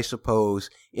 I suppose,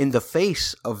 in the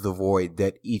face of the void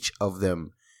that each of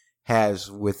them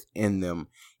has within them,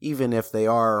 even if they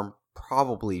are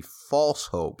probably false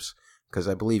hopes, because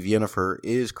I believe Yennefer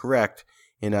is correct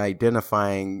in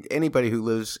identifying anybody who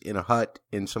lives in a hut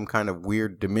in some kind of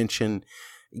weird dimension.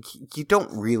 You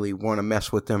don't really want to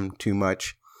mess with them too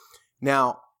much.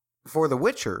 Now, for The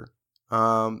Witcher,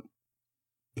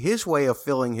 his way of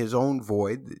filling his own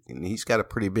void, and he's got a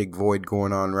pretty big void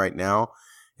going on right now.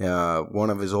 One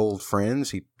of his old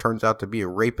friends, he turns out to be a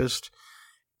rapist.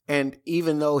 And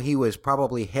even though he was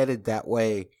probably headed that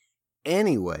way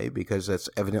anyway, because that's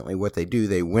evidently what they do,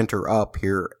 they winter up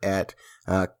here at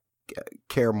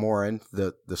Kaer Morhen,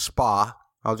 the spa.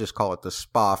 I'll just call it the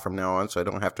spa from now on, so I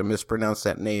don't have to mispronounce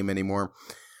that name anymore.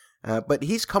 But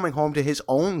he's coming home to his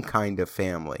own kind of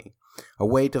family, a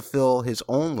way to fill his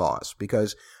own loss,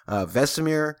 because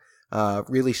Vesemir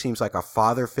really seems like a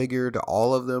father figure to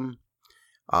all of them.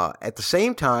 At the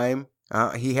same time,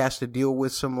 he has to deal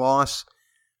with some loss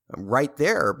right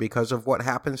there because of what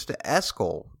happens to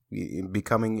Eskel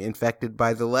becoming infected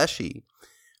by the Leshy.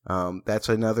 That's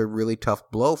another really tough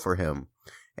blow for him.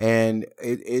 And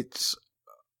it's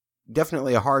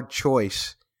definitely a hard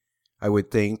choice, I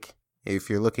would think, if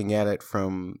you're looking at it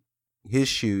from his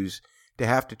shoes, to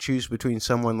have to choose between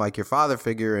someone like your father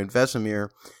figure in Vesemir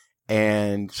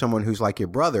and someone who's like your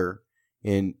brother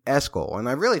in Eskel. And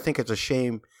I really think it's a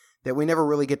shame that we never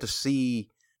really get to see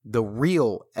the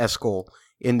real Eskel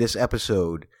in this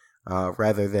episode,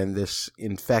 rather than this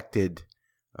infected,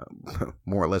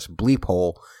 more or less bleep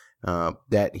hole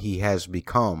that he has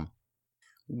become.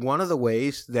 One of the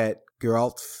ways that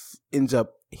Geralt ends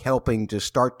up helping to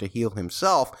start to heal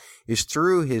himself is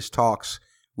through his talks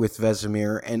with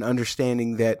Vesemir and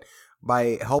understanding that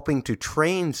by helping to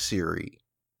train Ciri,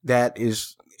 that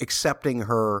is accepting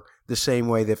her the same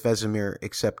way that Vesemir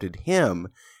accepted him,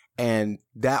 and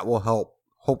that will help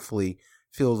hopefully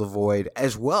fill the void,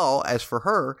 as well as for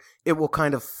her, it will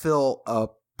kind of fill a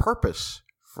purpose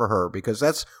for her, because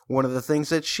that's one of the things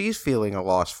that she's feeling a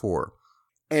loss for.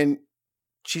 And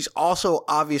she's also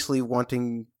obviously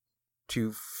wanting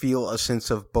to feel a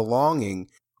sense of belonging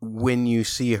when you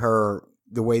see her,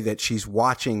 the way that she's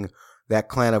watching that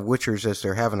clan of Witchers as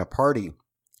they're having a party.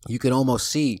 You can almost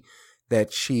see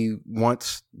that she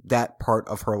wants that part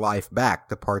of her life back,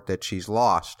 the part that she's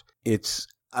lost. It's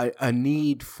a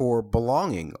need for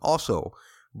belonging also,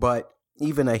 but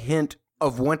even a hint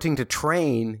of wanting to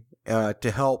train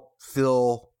to help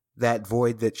fill that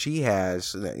void that she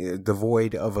has, the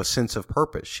void of a sense of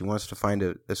purpose. She wants to find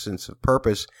a sense of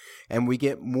purpose, and we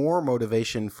get more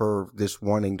motivation for this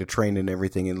wanting to train and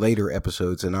everything in later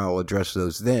episodes, and I'll address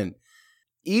those then.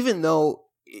 Even though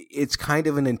it's kind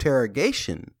of an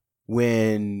interrogation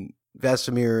when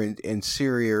Vesemir and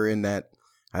Ciri are in that,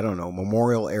 I don't know,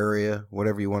 memorial area,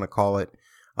 whatever you want to call it.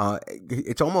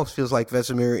 It almost feels like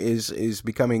Vesemir is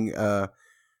becoming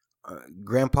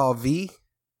Grandpa V.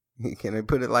 Can I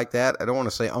put it like that? I don't want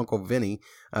to say Uncle Vinny,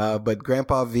 but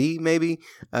Grandpa V maybe,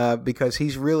 because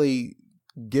he's really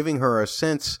giving her a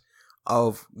sense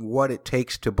of what it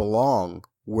takes to belong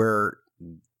where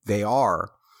they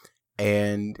are.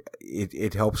 And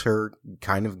it helps her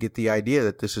kind of get the idea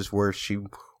that this is where she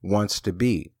wants to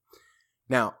be.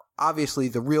 Now, obviously,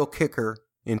 the real kicker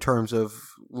in terms of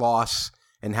loss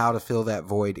and how to fill that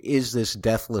void is this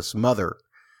Deathless Mother,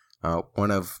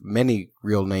 one of many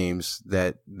real names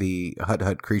that the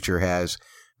Hut creature has.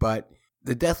 But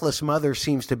the Deathless Mother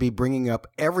seems to be bringing up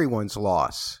everyone's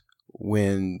loss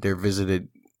when they're visited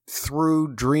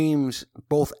through dreams,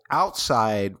 both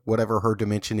outside whatever her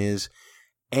dimension is,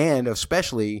 and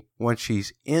especially when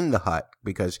she's in the hut,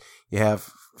 because you have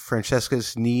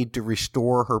Francesca's need to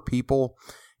restore her people,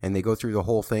 and they go through the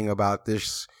whole thing about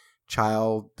this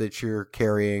child that you're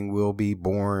carrying will be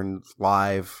born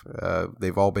live.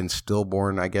 They've all been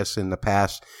stillborn, I guess, in the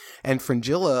past. And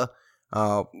Fringilla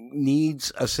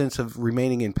needs a sense of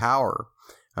remaining in power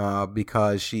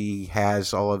because she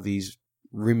has all of these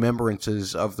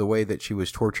remembrances of the way that she was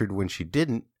tortured when she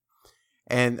didn't.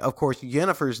 And, of course,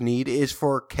 Yennefer's need is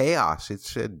for chaos.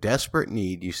 It's a desperate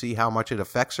need. You see how much it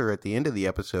affects her at the end of the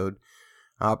episode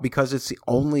because it's the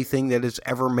only thing that has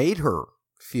ever made her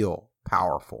feel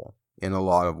powerful in a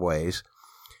lot of ways.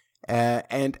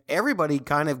 And everybody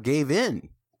kind of gave in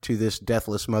to this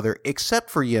Deathless Mother except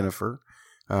for Yennefer.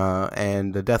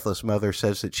 And the Deathless Mother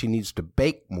says that she needs to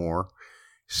bake more.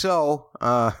 So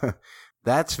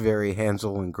that's very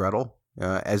Hansel and Gretel,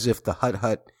 as if the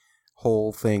Hut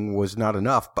whole thing was not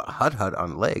enough, but Hut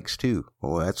on legs too.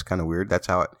 Oh, that's kind of weird. That's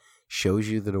how it shows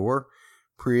you the door.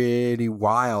 Pretty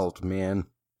wild, man.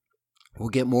 We'll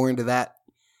get more into that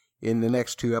in the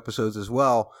next 2 episodes as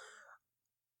well.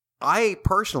 I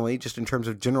personally, just in terms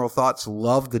of general thoughts,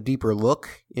 love the deeper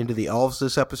look into the elves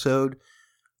this episode.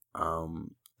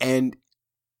 And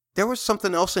there was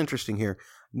something else interesting here.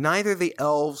 Neither the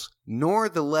elves nor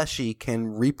the Leshy can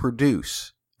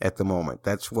reproduce at the moment.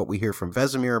 That's what we hear from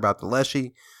Vesemir about the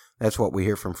Leshy. That's what we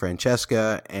hear from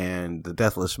Francesca and the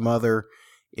Deathless Mother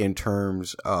in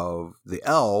terms of the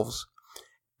elves.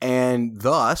 And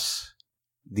thus,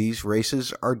 these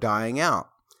races are dying out.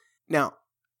 Now,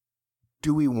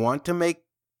 do we want to make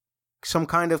some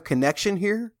kind of connection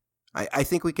here? I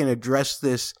think we can address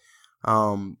this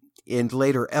in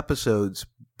later episodes,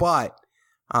 but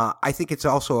I think it's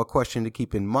also a question to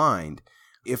keep in mind.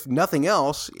 If nothing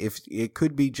else, if it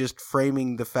could be just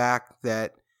framing the fact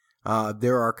that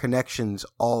there are connections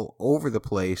all over the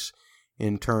place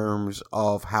in terms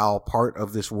of how part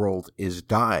of this world is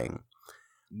dying.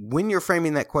 When you're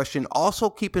framing that question, also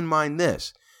keep in mind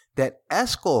this, that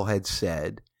Eskel had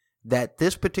said that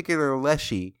this particular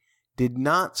Leshy did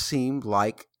not seem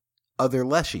like other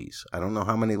Leshies. I don't know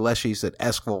how many Leshies that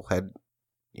Eskel had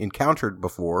encountered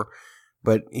before,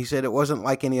 but he said it wasn't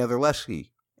like any other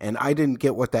Leshy. And I didn't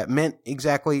get what that meant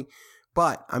exactly,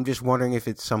 but I'm just wondering if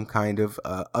it's some kind of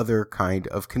other kind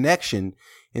of connection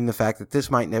in the fact that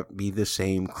this might not be the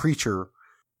same creature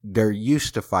they're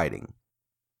used to fighting.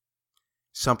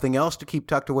 Something else to keep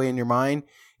tucked away in your mind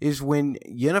is when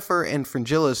Yennefer and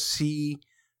Fringilla see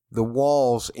the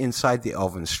walls inside the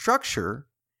elven structure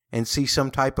and see some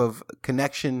type of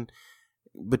connection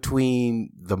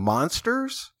between the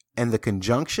monsters and the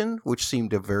conjunction, which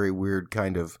seemed a very weird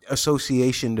kind of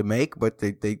association to make, but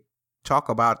they talk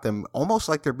about them almost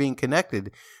like they're being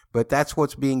connected, but that's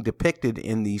what's being depicted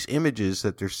in these images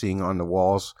that they're seeing on the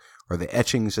walls, or the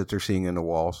etchings that they're seeing in the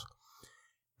walls.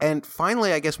 And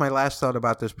finally, I guess my last thought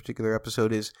about this particular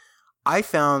episode is I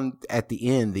found at the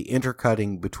end the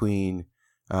intercutting between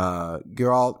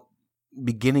Geralt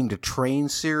beginning to train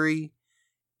Ciri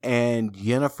and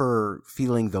Yennefer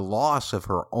feeling the loss of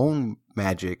her own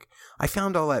magic. I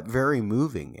found all that very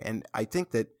moving, and I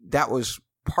think that was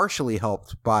partially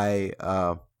helped by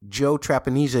Joe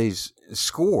Trapanise's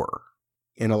score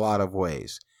in a lot of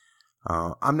ways.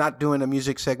 I'm not doing a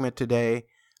music segment today,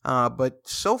 but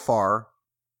so far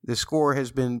the score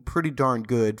has been pretty darn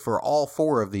good for all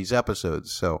 4 of these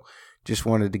episodes, so just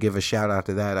wanted to give a shout out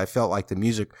to that. I felt like the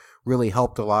music really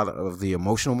helped a lot of the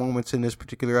emotional moments in this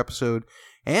particular episode,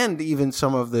 and even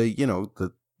some of the,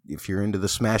 if you're into the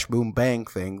smash boom bang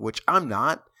thing, which I'm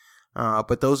not,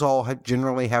 but those all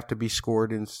generally have to be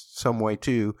scored in some way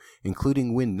too,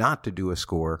 including when not to do a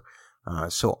score.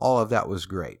 So all of that was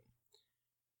great.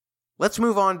 Let's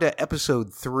move on to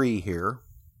episode 3 here.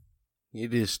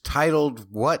 It is titled,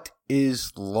 What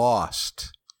is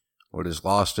Lost? What is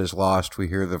lost is lost. We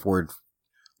hear the word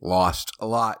lost a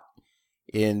lot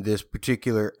in this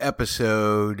particular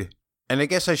episode. And I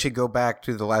guess I should go back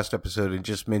to the last episode and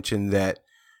just mention that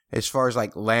as far as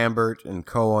like Lambert and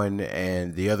Cohen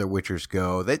and the other Witchers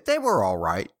go, they were all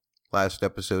right last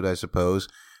episode, I suppose.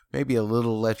 Maybe a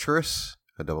little lecherous,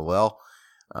 a double L.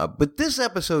 But this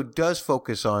episode does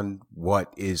focus on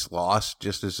what is lost,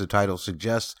 just as the title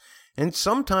suggests, and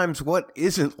sometimes what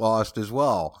isn't lost as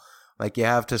well. Like you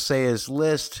have Tissaya's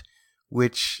list,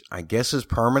 which I guess is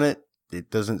permanent. It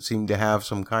doesn't seem to have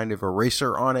some kind of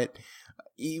eraser on it,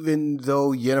 even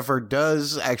though Yennefer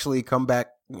does actually come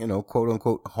back, quote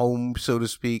unquote, home, so to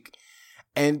speak.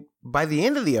 And by the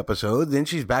end of the episode, then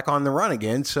she's back on the run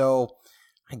again. So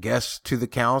I guess to the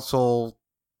council,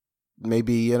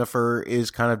 maybe Yennefer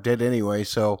is kind of dead anyway.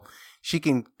 So Tissaia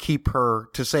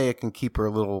can keep her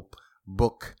little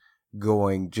book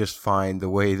going just fine the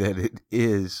way that it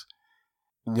is.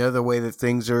 The other way that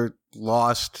things are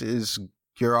lost is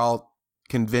Geralt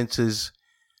convinces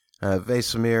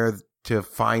Vesemir to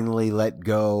finally let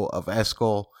go of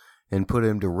Eskel and put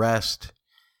him to rest.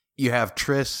 You have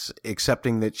Triss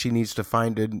accepting that she needs to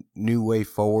find a new way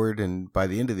forward, and by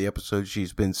the end of the episode,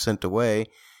 she's been sent away.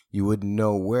 You wouldn't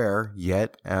know where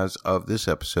yet as of this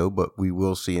episode, but we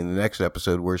will see in the next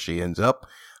episode where she ends up.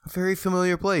 A very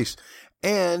familiar place.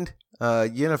 And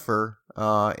Yennefer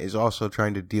is also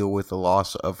trying to deal with the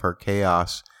loss of her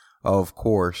chaos, of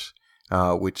course,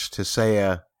 which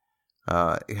Tissaia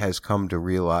has come to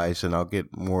realize, and I'll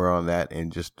get more on that in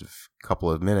just a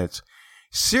couple of minutes.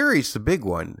 Ciri's the big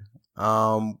one.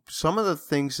 Some of the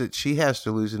things that she has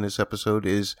to lose in this episode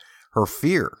is her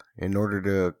fear in order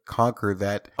to conquer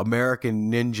that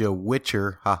American Ninja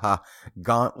Witcher,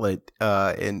 gauntlet,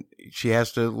 and she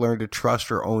has to learn to trust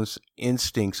her own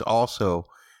instincts also,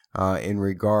 in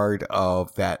regard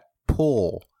of that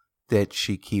pull that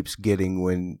she keeps getting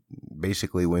when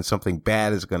something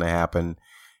bad is going to happen.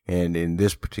 And in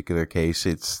this particular case,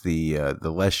 it's the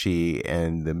Leshy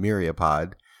and the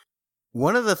Myriapod.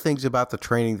 One of the things about the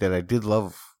training that I did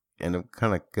love, and I'm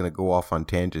kind of going to go off on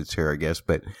tangents here, I guess,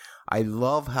 but I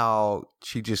love how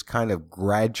she just kind of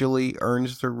gradually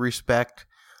earns the respect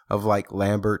of like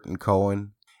Lambert and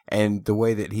Cohen, and the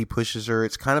way that he pushes her.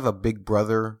 It's kind of a big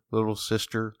brother, little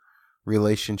sister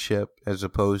relationship, as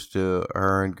opposed to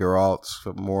her and Geralt's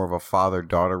more of a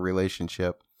father-daughter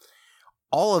relationship.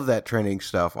 All of that training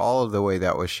stuff, all of the way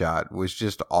that was shot was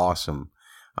just awesome.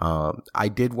 I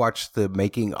did watch the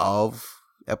making of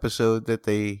episode that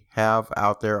they have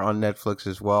out there on Netflix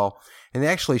as well. And they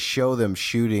actually show them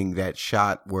shooting that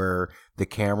shot where the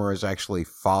camera is actually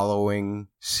following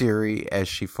Ciri as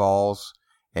she falls.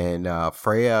 And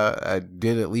Freya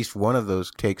did at least one of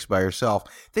those takes by herself.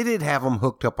 They did have them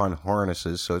hooked up on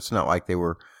harnesses, so it's not like they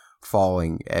were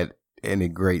falling at any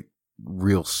great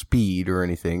real speed or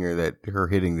anything, or that her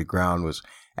hitting the ground was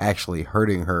actually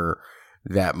hurting her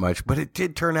that much. But it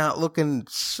did turn out looking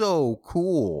so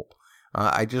cool.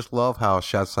 I just love how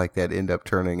shots like that end up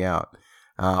turning out.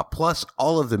 Plus,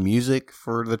 all of the music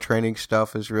for the training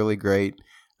stuff is really great.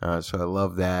 So I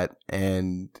love that.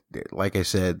 And like I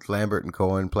said, Lambert and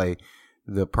Cohen play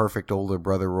the perfect older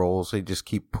brother roles. They just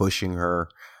keep pushing her,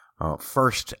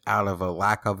 first out of a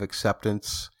lack of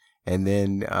acceptance, and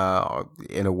then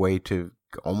in a way to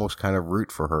almost kind of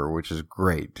root for her, which is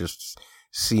great. Just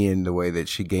seeing the way that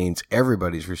she gains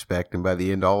everybody's respect. And by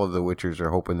the end, all of the Witchers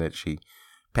are hoping that she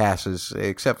passes,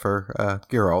 except for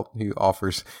Geralt, who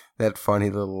offers that funny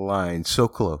little line, so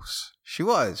close. She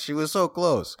was so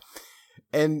close.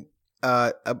 And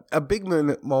a big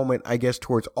moment, I guess,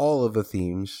 towards all of the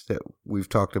themes that we've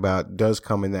talked about does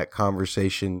come in that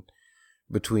conversation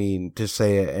between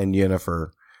Tissaia and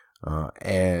Yennefer.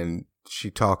 And she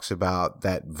talks about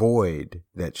that void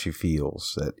that she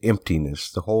feels, that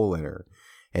emptiness, the hole in her,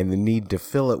 and the need to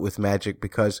fill it with magic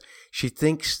because she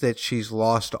thinks that she's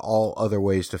lost all other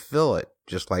ways to fill it.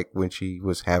 Just like when she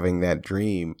was having that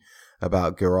dream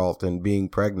about Geralt and being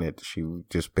pregnant, she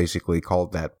just basically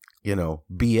called that,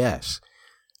 BS.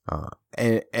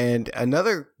 And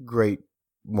another great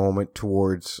moment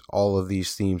towards all of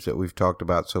these themes that we've talked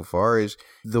about so far is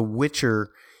the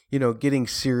Witcher, getting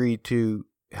Ciri to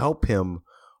help him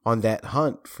on that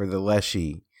hunt for the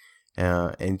Leshy.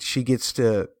 And she gets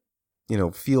to,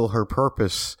 feel her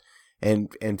purpose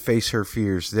and face her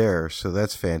fears there. So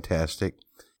that's fantastic.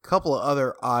 Couple of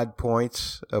other odd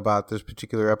points about this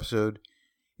particular episode.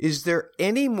 Is there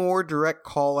any more direct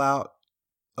call out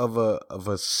of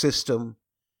a system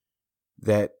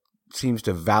that seems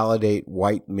to validate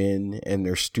white men and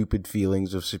their stupid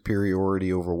feelings of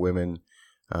superiority over women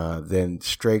than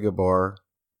Stregobor,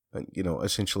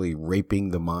 essentially raping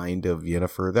the mind of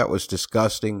Yennefer? That was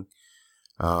disgusting.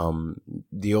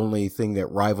 The only thing that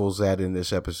rivals that in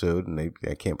this episode, and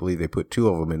I can't believe they put two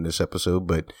of them in this episode,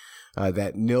 but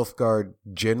that Nilfgaard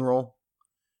general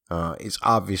is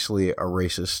obviously a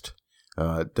racist,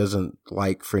 doesn't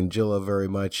like Fringilla very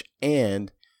much,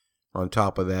 and on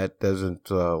top of that, doesn't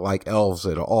like elves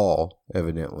at all,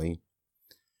 evidently.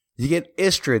 You get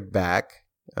Istredd back,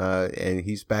 and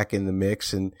he's back in the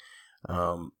mix, and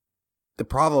the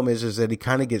problem is that he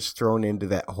kind of gets thrown into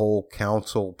that whole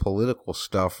council political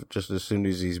stuff just as soon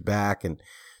as he's back, and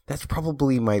that's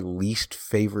probably my least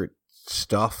favorite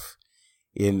stuff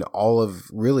in all of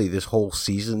really this whole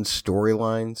season's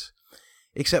storylines,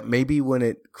 except maybe when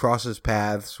it crosses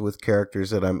paths with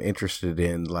characters that I'm interested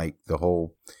in, like the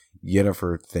whole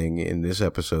Yennefer thing in this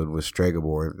episode with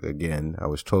Stregobor. Again, I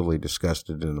was totally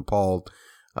disgusted and appalled.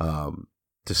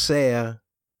 Tissaia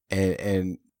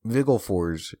and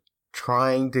Vigilfor's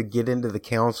trying to get into the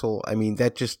council. I mean,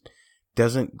 that just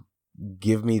doesn't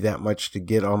give me that much to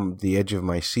get on the edge of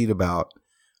my seat about.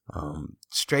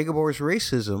 Stregobor's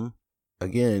racism,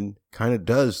 again, kind of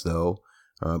does, though,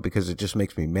 because it just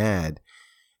makes me mad.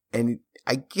 And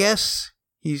I guess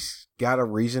he's got a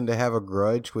reason to have a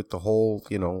grudge with the whole,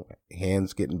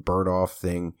 hands getting burnt off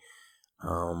thing.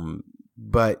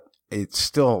 But it's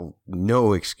still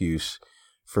no excuse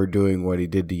for doing what he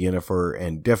did to Yennefer,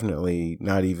 and definitely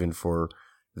not even for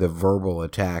the verbal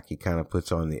attack he kind of puts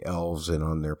on the elves and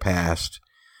on their past.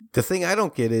 The thing I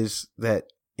don't get is that,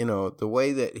 the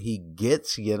way that he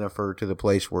gets Yennefer to the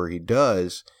place where he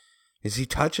does is he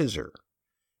touches her.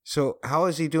 So how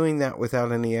is he doing that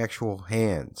without any actual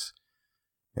hands?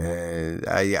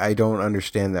 I don't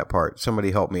understand that part.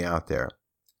 Somebody help me out there.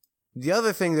 The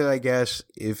other thing that I guess,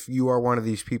 if you are one of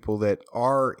these people that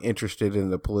are interested in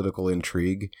the political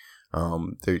intrigue,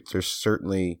 there's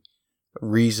certainly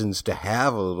reasons to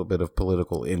have a little bit of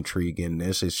political intrigue in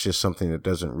this. It's just something that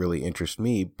doesn't really interest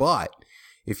me. But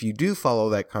if you do follow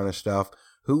that kind of stuff,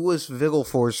 who was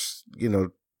Vigilforce,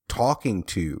 talking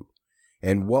to?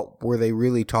 And what were they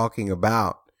really talking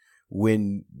about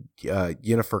when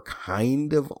Yennefer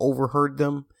kind of overheard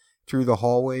them through the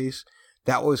hallways?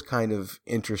 That was kind of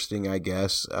interesting, I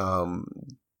guess.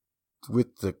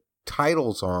 With the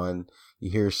titles on, you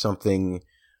hear something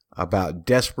about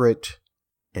desperate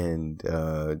and,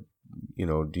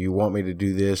 do you want me to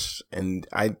do this? And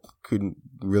I couldn't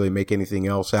really make anything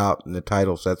else out in the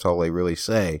titles. That's all they really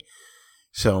say.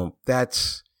 So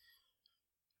that's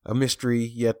a mystery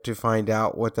yet to find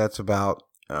out what that's about.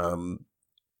 On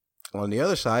the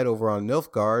other side, over on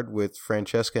Nilfgaard with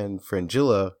Francesca and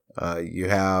Fringilla, you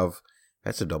have...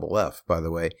 That's a double F, by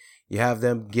the way. You have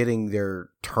them getting their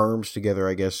terms together,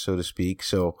 I guess, so to speak.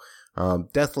 So,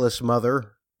 Deathless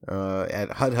Mother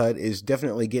at Hut is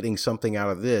definitely getting something out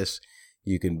of this,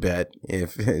 you can bet,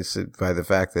 if it's by the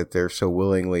fact that they're so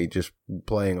willingly just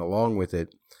playing along with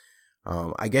it.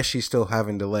 I guess she's still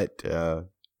having to let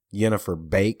Yennefer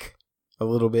bake a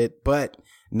little bit, but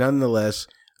nonetheless,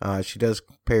 she does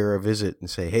pay her a visit and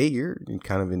say, hey, you're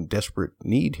kind of in desperate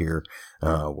need here.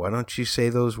 Why don't you say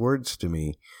those words to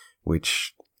me?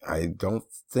 Which I don't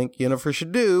think Yennefer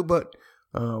should do, but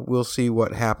we'll see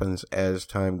what happens as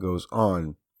time goes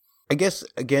on. I guess,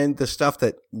 again, the stuff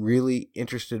that really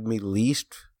interested me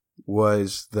least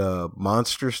was the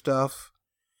monster stuff,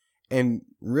 and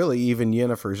really even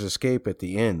Yennefer's escape at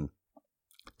the end.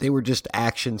 They were just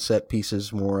action set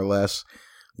pieces, more or less.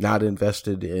 Not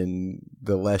invested in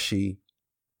the Leshy,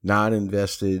 not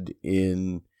invested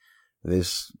in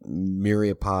this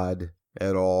myriapod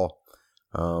at all.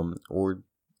 Or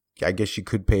I guess you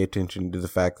could pay attention to the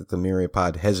fact that the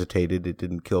Myriapod hesitated. It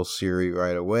didn't kill Ciri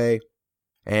right away.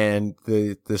 And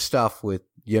the stuff with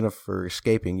Yennefer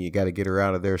escaping, you got to get her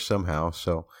out of there somehow.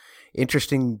 So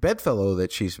interesting bedfellow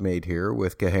that she's made here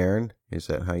with Gahern. Is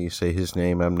that how you say his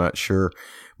name? I'm not sure.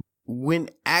 When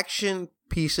action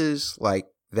pieces like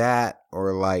that,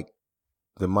 or like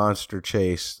the monster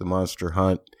chase, the monster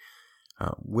hunt,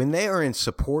 when they are in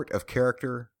support of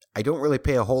character, I don't really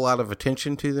pay a whole lot of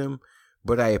attention to them,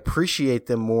 but I appreciate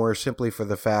them more simply for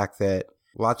the fact that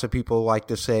lots of people like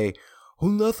to say, oh,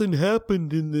 nothing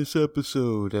happened in this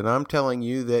episode. And I'm telling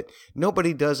you that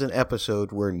nobody does an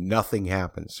episode where nothing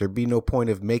happens. There'd be no point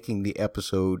of making the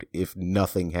episode if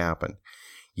nothing happened.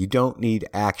 You don't need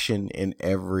action in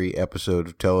every episode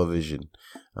of television.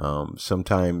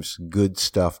 Sometimes good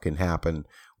stuff can happen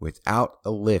without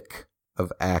a lick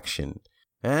of action.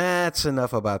 That's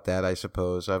enough about that, I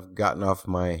suppose. I've gotten off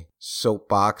my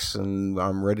soapbox and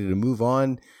I'm ready to move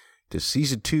on to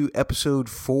Season 2, Episode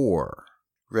 4.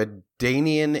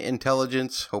 Redanian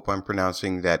Intelligence. Hope I'm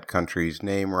pronouncing that country's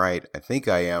name right. I think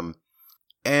I am.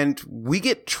 And we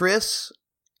get Triss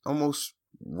almost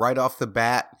right off the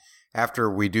bat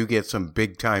after we do get some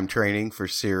big-time training for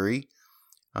Ciri.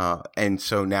 And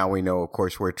so now we know, of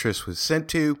course, where Triss was sent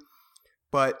to.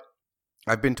 But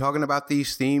I've been talking about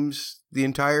these themes the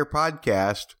entire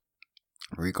podcast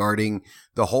regarding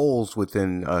the holes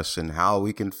within us and how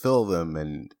we can fill them,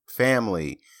 and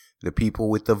family, the people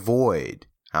with the void,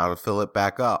 how to fill it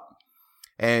back up.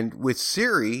 And with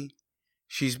Ciri,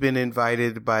 she's been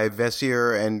invited by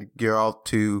Vesir and Geralt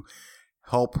to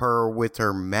help her with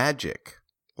her magic,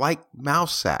 like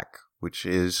Mousesack, which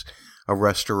is a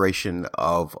restoration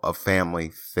of a family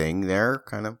thing there.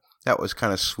 That was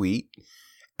kind of sweet.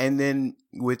 And then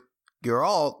with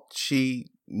Geralt, she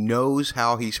knows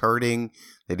how he's hurting,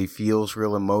 that he feels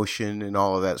real emotion and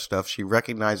all of that stuff. She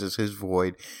recognizes his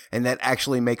void, and that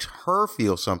actually makes her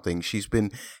feel something. She's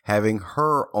been having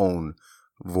her own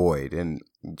void, and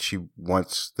she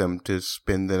wants them to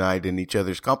spend the night in each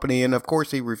other's company. And of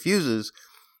course he refuses,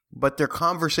 but their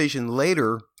conversation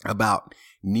later about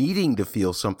needing to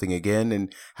feel something again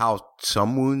and how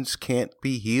some wounds can't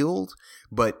be healed,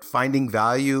 but finding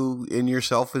value in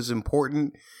yourself is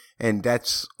important. And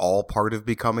that's all part of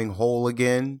becoming whole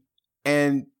again.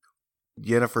 And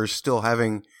Yennefer's still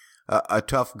having a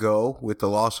tough go with the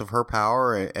loss of her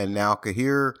power. And now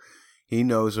Cahir, he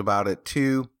knows about it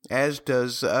too, as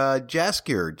does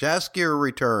Jaskier. Jaskier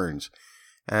returns.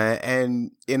 And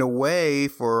in a way,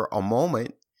 for a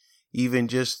moment, even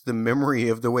just the memory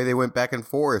of the way they went back and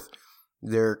forth,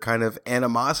 their kind of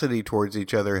animosity towards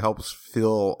each other helps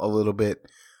fill a little bit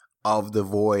of the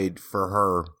void for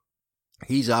her.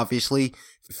 He's obviously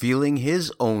feeling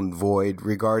his own void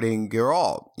regarding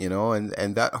Geralt,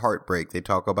 and that heartbreak. They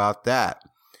talk about that.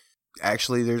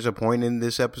 Actually, there's a point in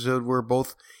this episode where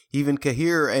both, even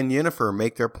Cahir and Yennefer,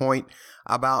 make their point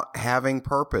about having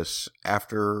purpose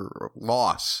after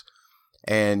loss.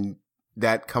 And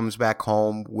that comes back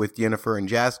home with Yennefer and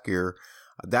Jaskier.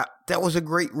 That was a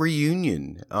great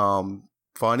reunion.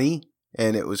 Funny,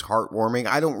 and it was heartwarming.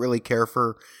 I don't really care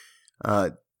for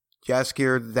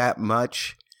Jaskier that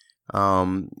much.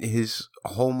 His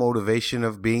whole motivation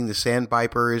of being the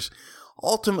Sandpiper is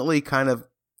ultimately kind of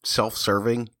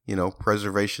self-serving,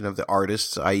 preservation of the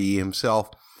artists, i.e. himself.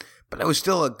 But it was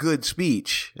still a good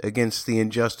speech against the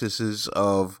injustices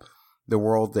of the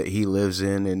world that he lives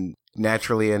in, and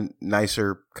naturally a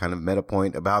nicer kind of meta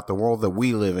point about the world that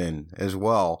we live in as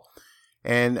well.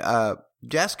 And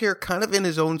Jaskier, kind of in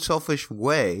his own selfish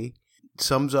way,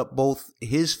 sums up both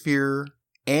his fear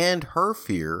and her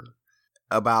fear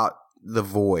about the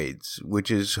voids, which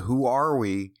is, who are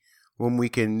we when we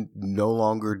can no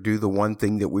longer do the one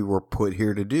thing that we were put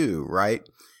here to do, right?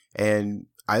 And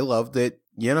I love that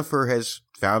Yennefer has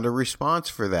found a response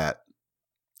for that.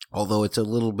 Although it's a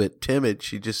little bit timid,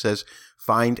 she just says,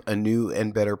 find a new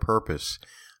and better purpose.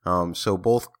 So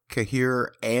both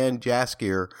Cahir and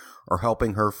Jaskier are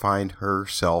helping her find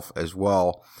herself as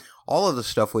well. All of the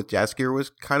stuff with Jaskier was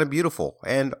kind of beautiful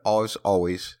and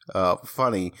always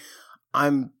funny.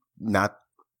 I'm not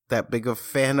that big a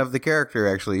fan of the character,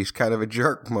 actually. He's kind of a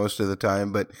jerk most of the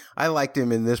time, but I liked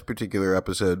him in this particular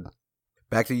episode.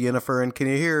 Back to Yennefer and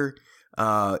Cahir,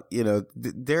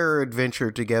 their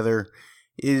adventure together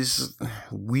is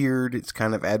weird. It's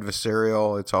kind of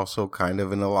adversarial. It's also kind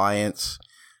of an alliance,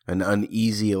 an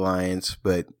uneasy alliance.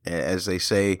 But as they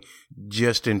say,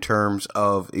 just in terms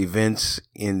of events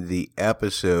in the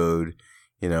episode,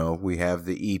 we have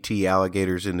the ET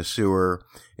alligators in the sewer,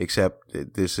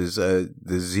 except this is the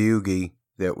Zeugi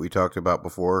that we talked about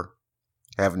before.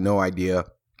 I have no idea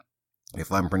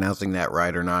if I'm pronouncing that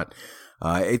right or not.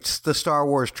 It's the Star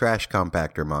Wars trash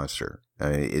compactor monster.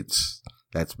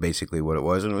 That's basically what it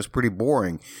was, and it was pretty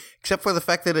boring, except for the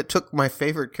fact that it took my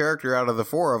favorite character out of the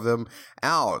four of them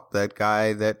out, that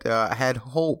guy that had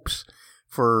hopes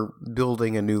for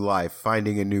building a new life,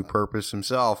 finding a new purpose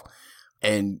himself.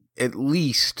 And at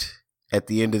least at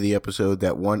the end of the episode,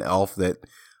 that one elf that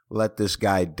let this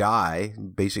guy die,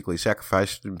 basically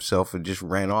sacrificed himself and just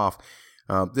ran off,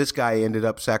 this guy ended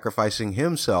up sacrificing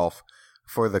himself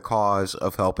for the cause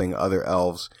of helping other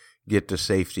elves get to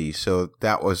safety. So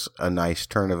that was a nice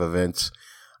turn of events.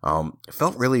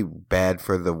 Felt really bad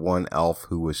for the one elf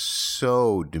who was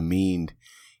so demeaned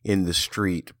in the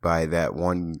street by that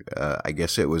one, I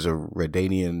guess it was a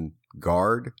Redanian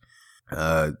guard,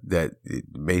 that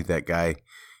made that guy,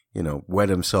 wet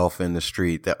himself in the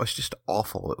street. That was just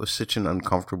awful. It was such an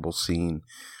uncomfortable scene.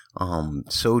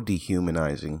 So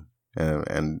dehumanizing,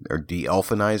 or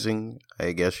de-elfinizing,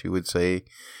 I guess you would say.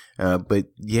 But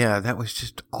yeah, that was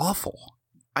just awful.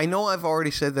 I know I've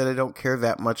already said that I don't care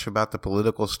that much about the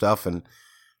political stuff, and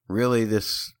really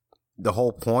the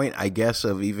whole point, I guess,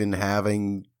 of even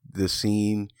having the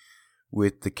scene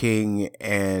with the king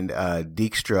and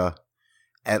Dijkstra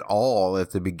at all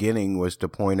at the beginning was to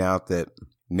point out that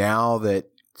now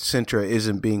that Cintra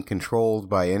isn't being controlled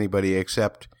by anybody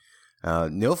except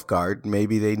Nilfgaard,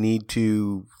 maybe they need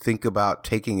to think about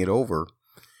taking it over.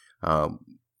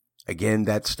 Again,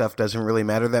 that stuff doesn't really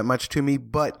matter that much to me,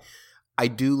 but I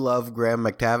do love Graham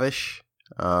McTavish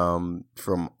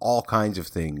from all kinds of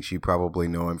things. You probably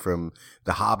know him from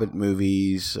the Hobbit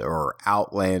movies or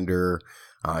Outlander.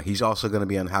 He's also going to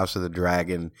be on House of the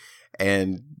Dragon,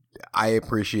 and I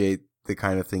appreciate the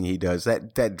kind of thing he does.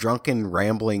 That drunken,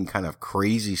 rambling kind of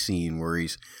crazy scene where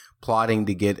he's plotting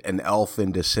to get an elf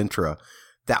into Cintra.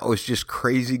 That was just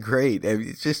crazy great. I mean,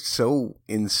 it's just so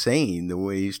insane. The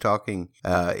way he's talking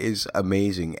is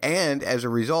amazing. And as a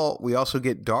result, we also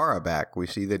get Dara back. We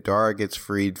see that Dara gets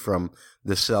freed from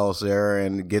the cells there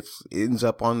and ends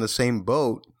up on the same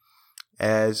boat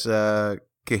as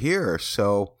Cahir.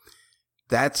 So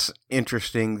that's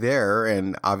interesting there.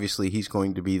 And obviously he's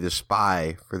going to be the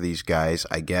spy for these guys,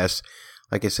 I guess.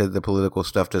 Like I said, the political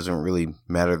stuff doesn't really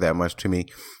matter that much to me.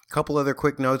 A couple other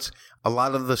quick notes. A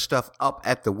lot of the stuff up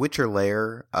at the Witcher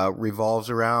lair revolves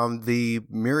around the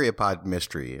Myriapod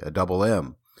mystery, a double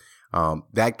M.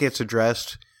 That gets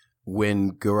addressed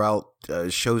when Geralt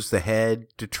shows the head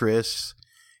to Triss,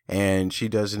 and she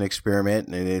does an experiment,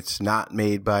 and it's not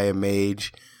made by a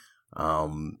mage.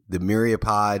 The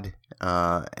Myriapod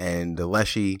and the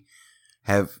Leshy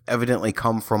have evidently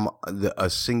come from a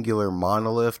singular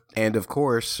monolith. And of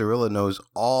course, Cirilla knows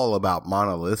all about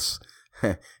monoliths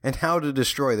and how to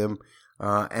destroy them.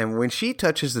 And when she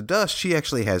touches the dust, she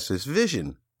actually has this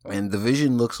vision. And the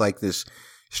vision looks like this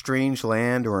strange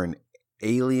land or an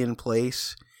alien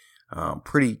place.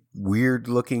 Pretty weird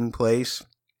looking place.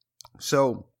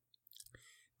 So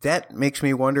that makes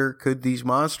me wonder, could these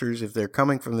monsters, if they're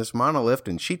coming from this monolith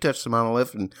and she touched the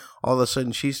monolith and all of a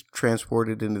sudden she's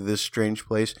transported into this strange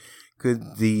place,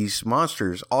 could these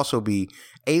monsters also be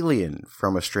alien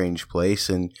from a strange place?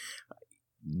 And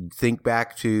think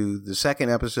back to the second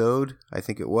episode, I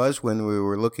think it was, when we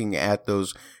were looking at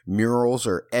those murals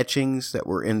or etchings that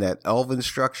were in that elven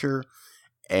structure,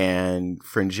 and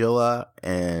Fringilla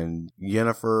and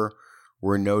Yennefer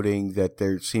were noting that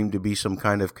there seemed to be some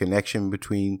kind of connection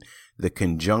between the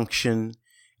conjunction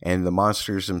and the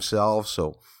monsters themselves.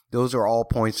 So those are all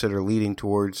points that are leading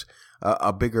towards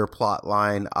a bigger plot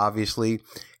line, obviously.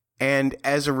 And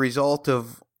as a result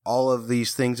of all of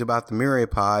these things about the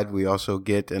Myriapod, we also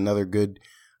get another good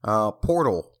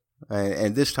portal.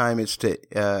 And this time it's to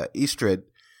Istrid.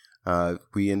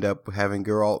 We end up having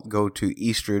Geralt go to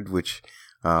Istrid, which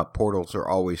portals are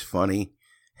always funny.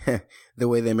 The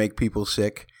way they make people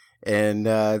sick. And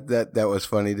that was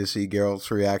funny to see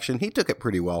Geralt's reaction. He took it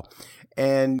pretty well.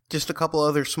 And just a couple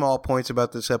other small points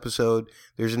about this episode.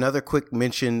 There's another quick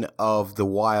mention of the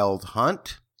Wild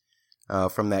Hunt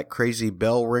from that crazy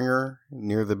bell ringer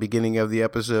near the beginning of the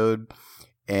episode.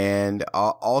 And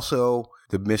also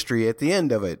the mystery at the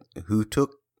end of it. Who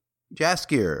took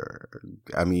Jaskier?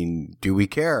 I mean, do we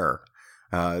care?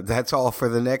 That's all for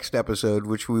the next episode,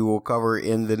 which we will cover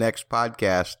in the next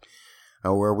podcast,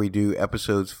 where we do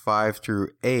episodes 5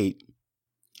 through 8.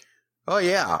 Oh,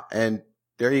 yeah. And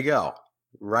there you go.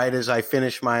 Right as I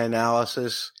finish my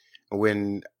analysis,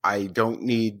 when I don't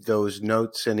need those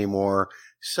notes anymore,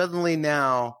 suddenly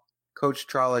now Coach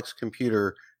Trollocs'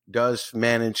 computer does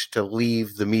manage to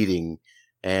leave the meeting.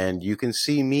 And you can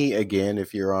see me again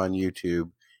if you're on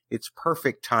YouTube. It's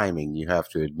perfect timing, you have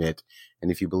to admit. And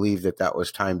if you believe that that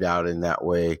was timed out in that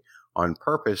way, on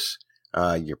purpose,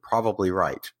 you're probably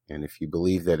right. And if you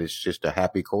believe that it's just a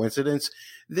happy coincidence,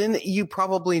 then you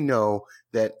probably know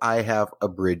that I have a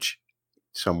bridge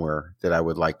somewhere that I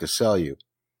would like to sell you.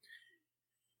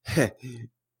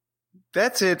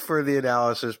 That's it for the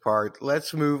analysis part.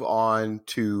 Let's move on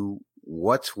to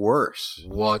what's worse.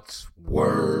 What's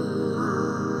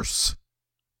worse?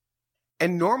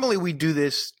 And normally we do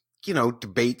this,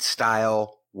 debate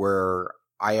style where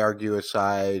I argue a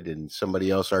side and somebody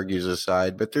else argues a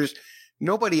side, but there's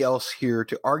nobody else here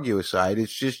to argue a side.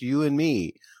 It's just you and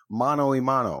me, mano a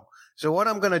mano. So what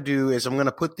I'm going to do is I'm going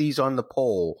to put these on the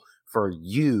poll for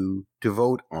you to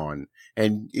vote on.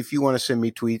 And if you want to send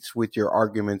me tweets with your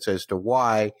arguments as to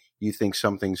why you think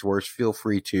something's worse, feel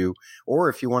free to. Or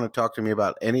if you want to talk to me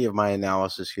about any of my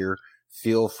analysis here,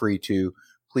 feel free to.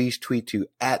 Please tweet to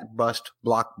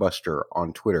 @BustBlockbuster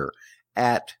on Twitter,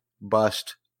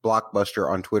 @BustBlockbuster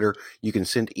on Twitter. You can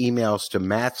send emails to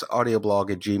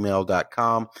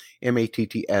mattsaudioblog@gmail.com,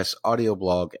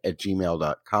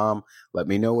 mattsaudioblog@gmail.com. Let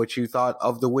me know what you thought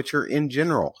of The Witcher in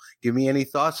general. Give me any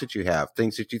thoughts that you have,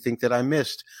 things that you think that I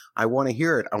missed. I want to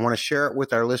hear it. I want to share it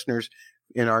with our listeners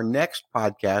in our next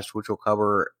podcast, which will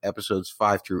cover episodes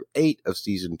 5 through 8 of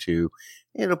season 2.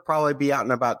 It'll probably be out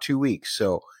in about 2 weeks.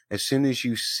 So as soon as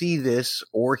you see this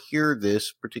or hear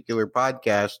this particular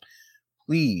podcast,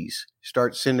 please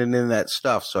start sending in that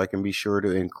stuff so I can be sure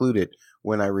to include it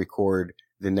when I record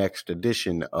the next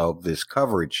edition of this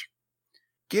coverage.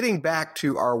 Getting back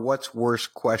to our what's worse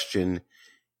question,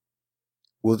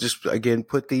 we'll just, again,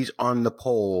 put these on the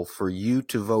poll for you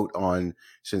to vote on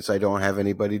since I don't have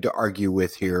anybody to argue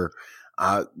with here.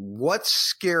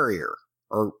 What's scarier?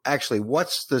 Or actually,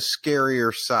 what's the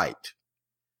scarier sight?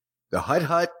 The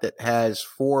hut that has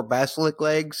 4 basilisk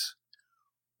legs,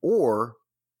 or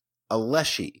a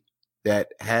leshy that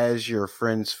has your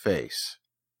friend's face?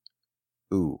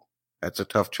 Ooh, that's a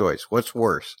tough choice. What's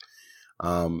worse?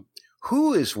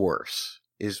 Who is worse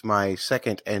is my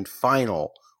second and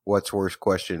final what's worse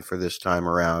question for this time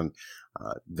around.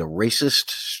 The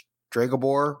racist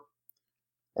Stregobor,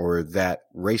 or that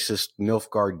racist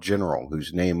Nilfgaard general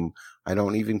whose name I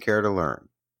don't even care to learn?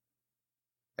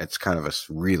 It's kind of a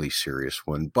really serious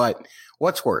one. But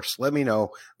what's worse? Let me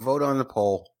know. Vote on the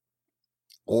poll,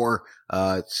 or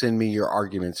send me your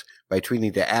arguments by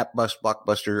tweeting to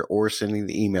 @BustBlockbuster or sending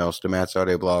the emails to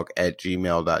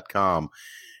mattsaudioblog@gmail.com.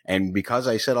 And because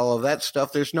I said all of that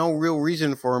stuff, there's no real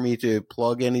reason for me to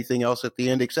plug anything else at the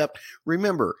end, except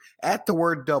remember,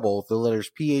 @theword_double, the letters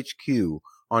PHQ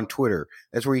on Twitter.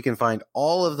 That's where you can find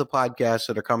all of the podcasts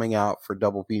that are coming out for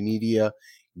Double P Media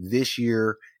this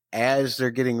year as they're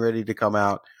getting ready to come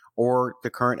out, or the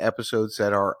current episodes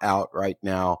that are out right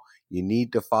now. You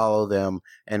need to follow them.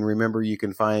 And remember, you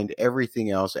can find everything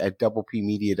else at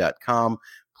doublepmedia.com.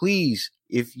 Please,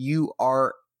 if you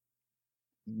are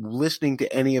listening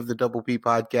to any of the Double P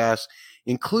podcasts,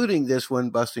 including this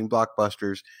one, Busting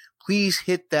Blockbusters, please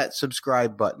hit that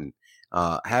subscribe button.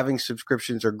 Having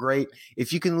subscriptions are great.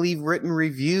 If you can leave written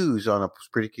reviews on a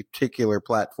particular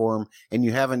platform and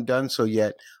you haven't done so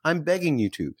yet, I'm begging you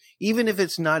to. Even if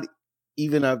it's not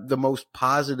even the most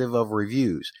positive of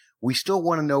reviews, we still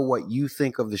want to know what you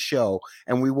think of the show,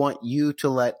 and we want you to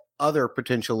let other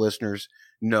potential listeners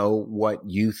know what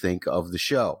you think of the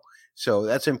show. So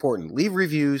that's important. Leave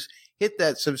reviews, hit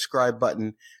that subscribe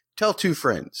button, tell 2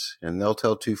 friends, and they'll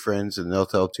tell 2 friends, and they'll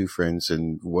tell 2 friends,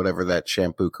 and whatever that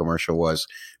shampoo commercial was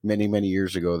many, many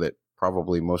years ago that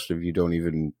probably most of you don't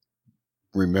even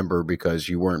remember because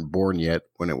you weren't born yet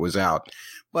when it was out.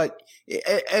 But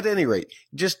at any rate,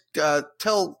 just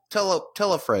tell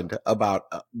a friend about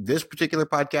this particular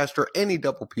podcast or any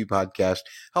Double P podcast.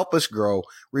 Help us grow.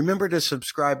 Remember to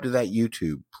subscribe to that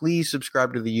YouTube. Please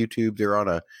subscribe to the YouTube. They're on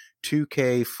a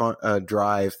 2K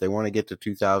drive. They want to get to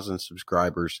 2,000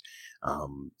 subscribers.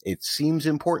 It seems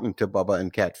important to Bubba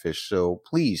and Catfish. So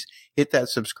please hit that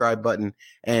subscribe button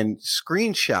and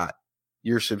screenshot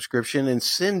your subscription and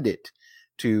send it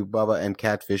to Bubba and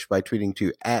Catfish by tweeting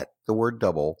to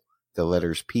 @theword_double, the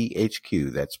letters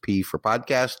PHQ. That's P for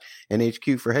podcast and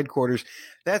HQ for headquarters.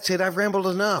 That's it. I've rambled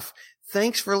enough.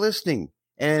 Thanks for listening.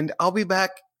 And I'll be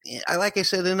back, like I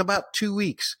said, in about 2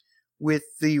 weeks with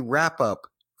the wrap up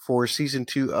for season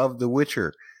 2 of The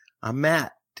Witcher. I'm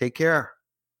Matt. Take care.